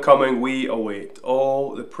final coming we await.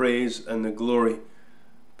 All the praise and the glory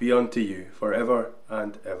be unto you forever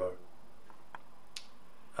and ever.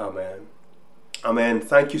 Amen. Amen.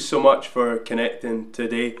 Thank you so much for connecting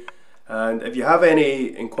today. And if you have any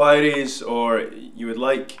inquiries or you would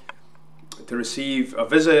like to receive a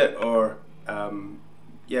visit or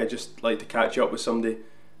just like to catch up with somebody,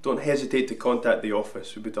 don't hesitate to contact the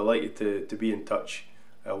office. We'd be delighted to be in touch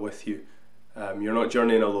with you. You're not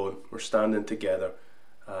journeying alone. We're standing together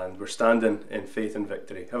and we're standing in faith and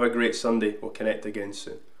victory. Have a great Sunday. We'll connect again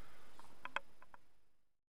soon.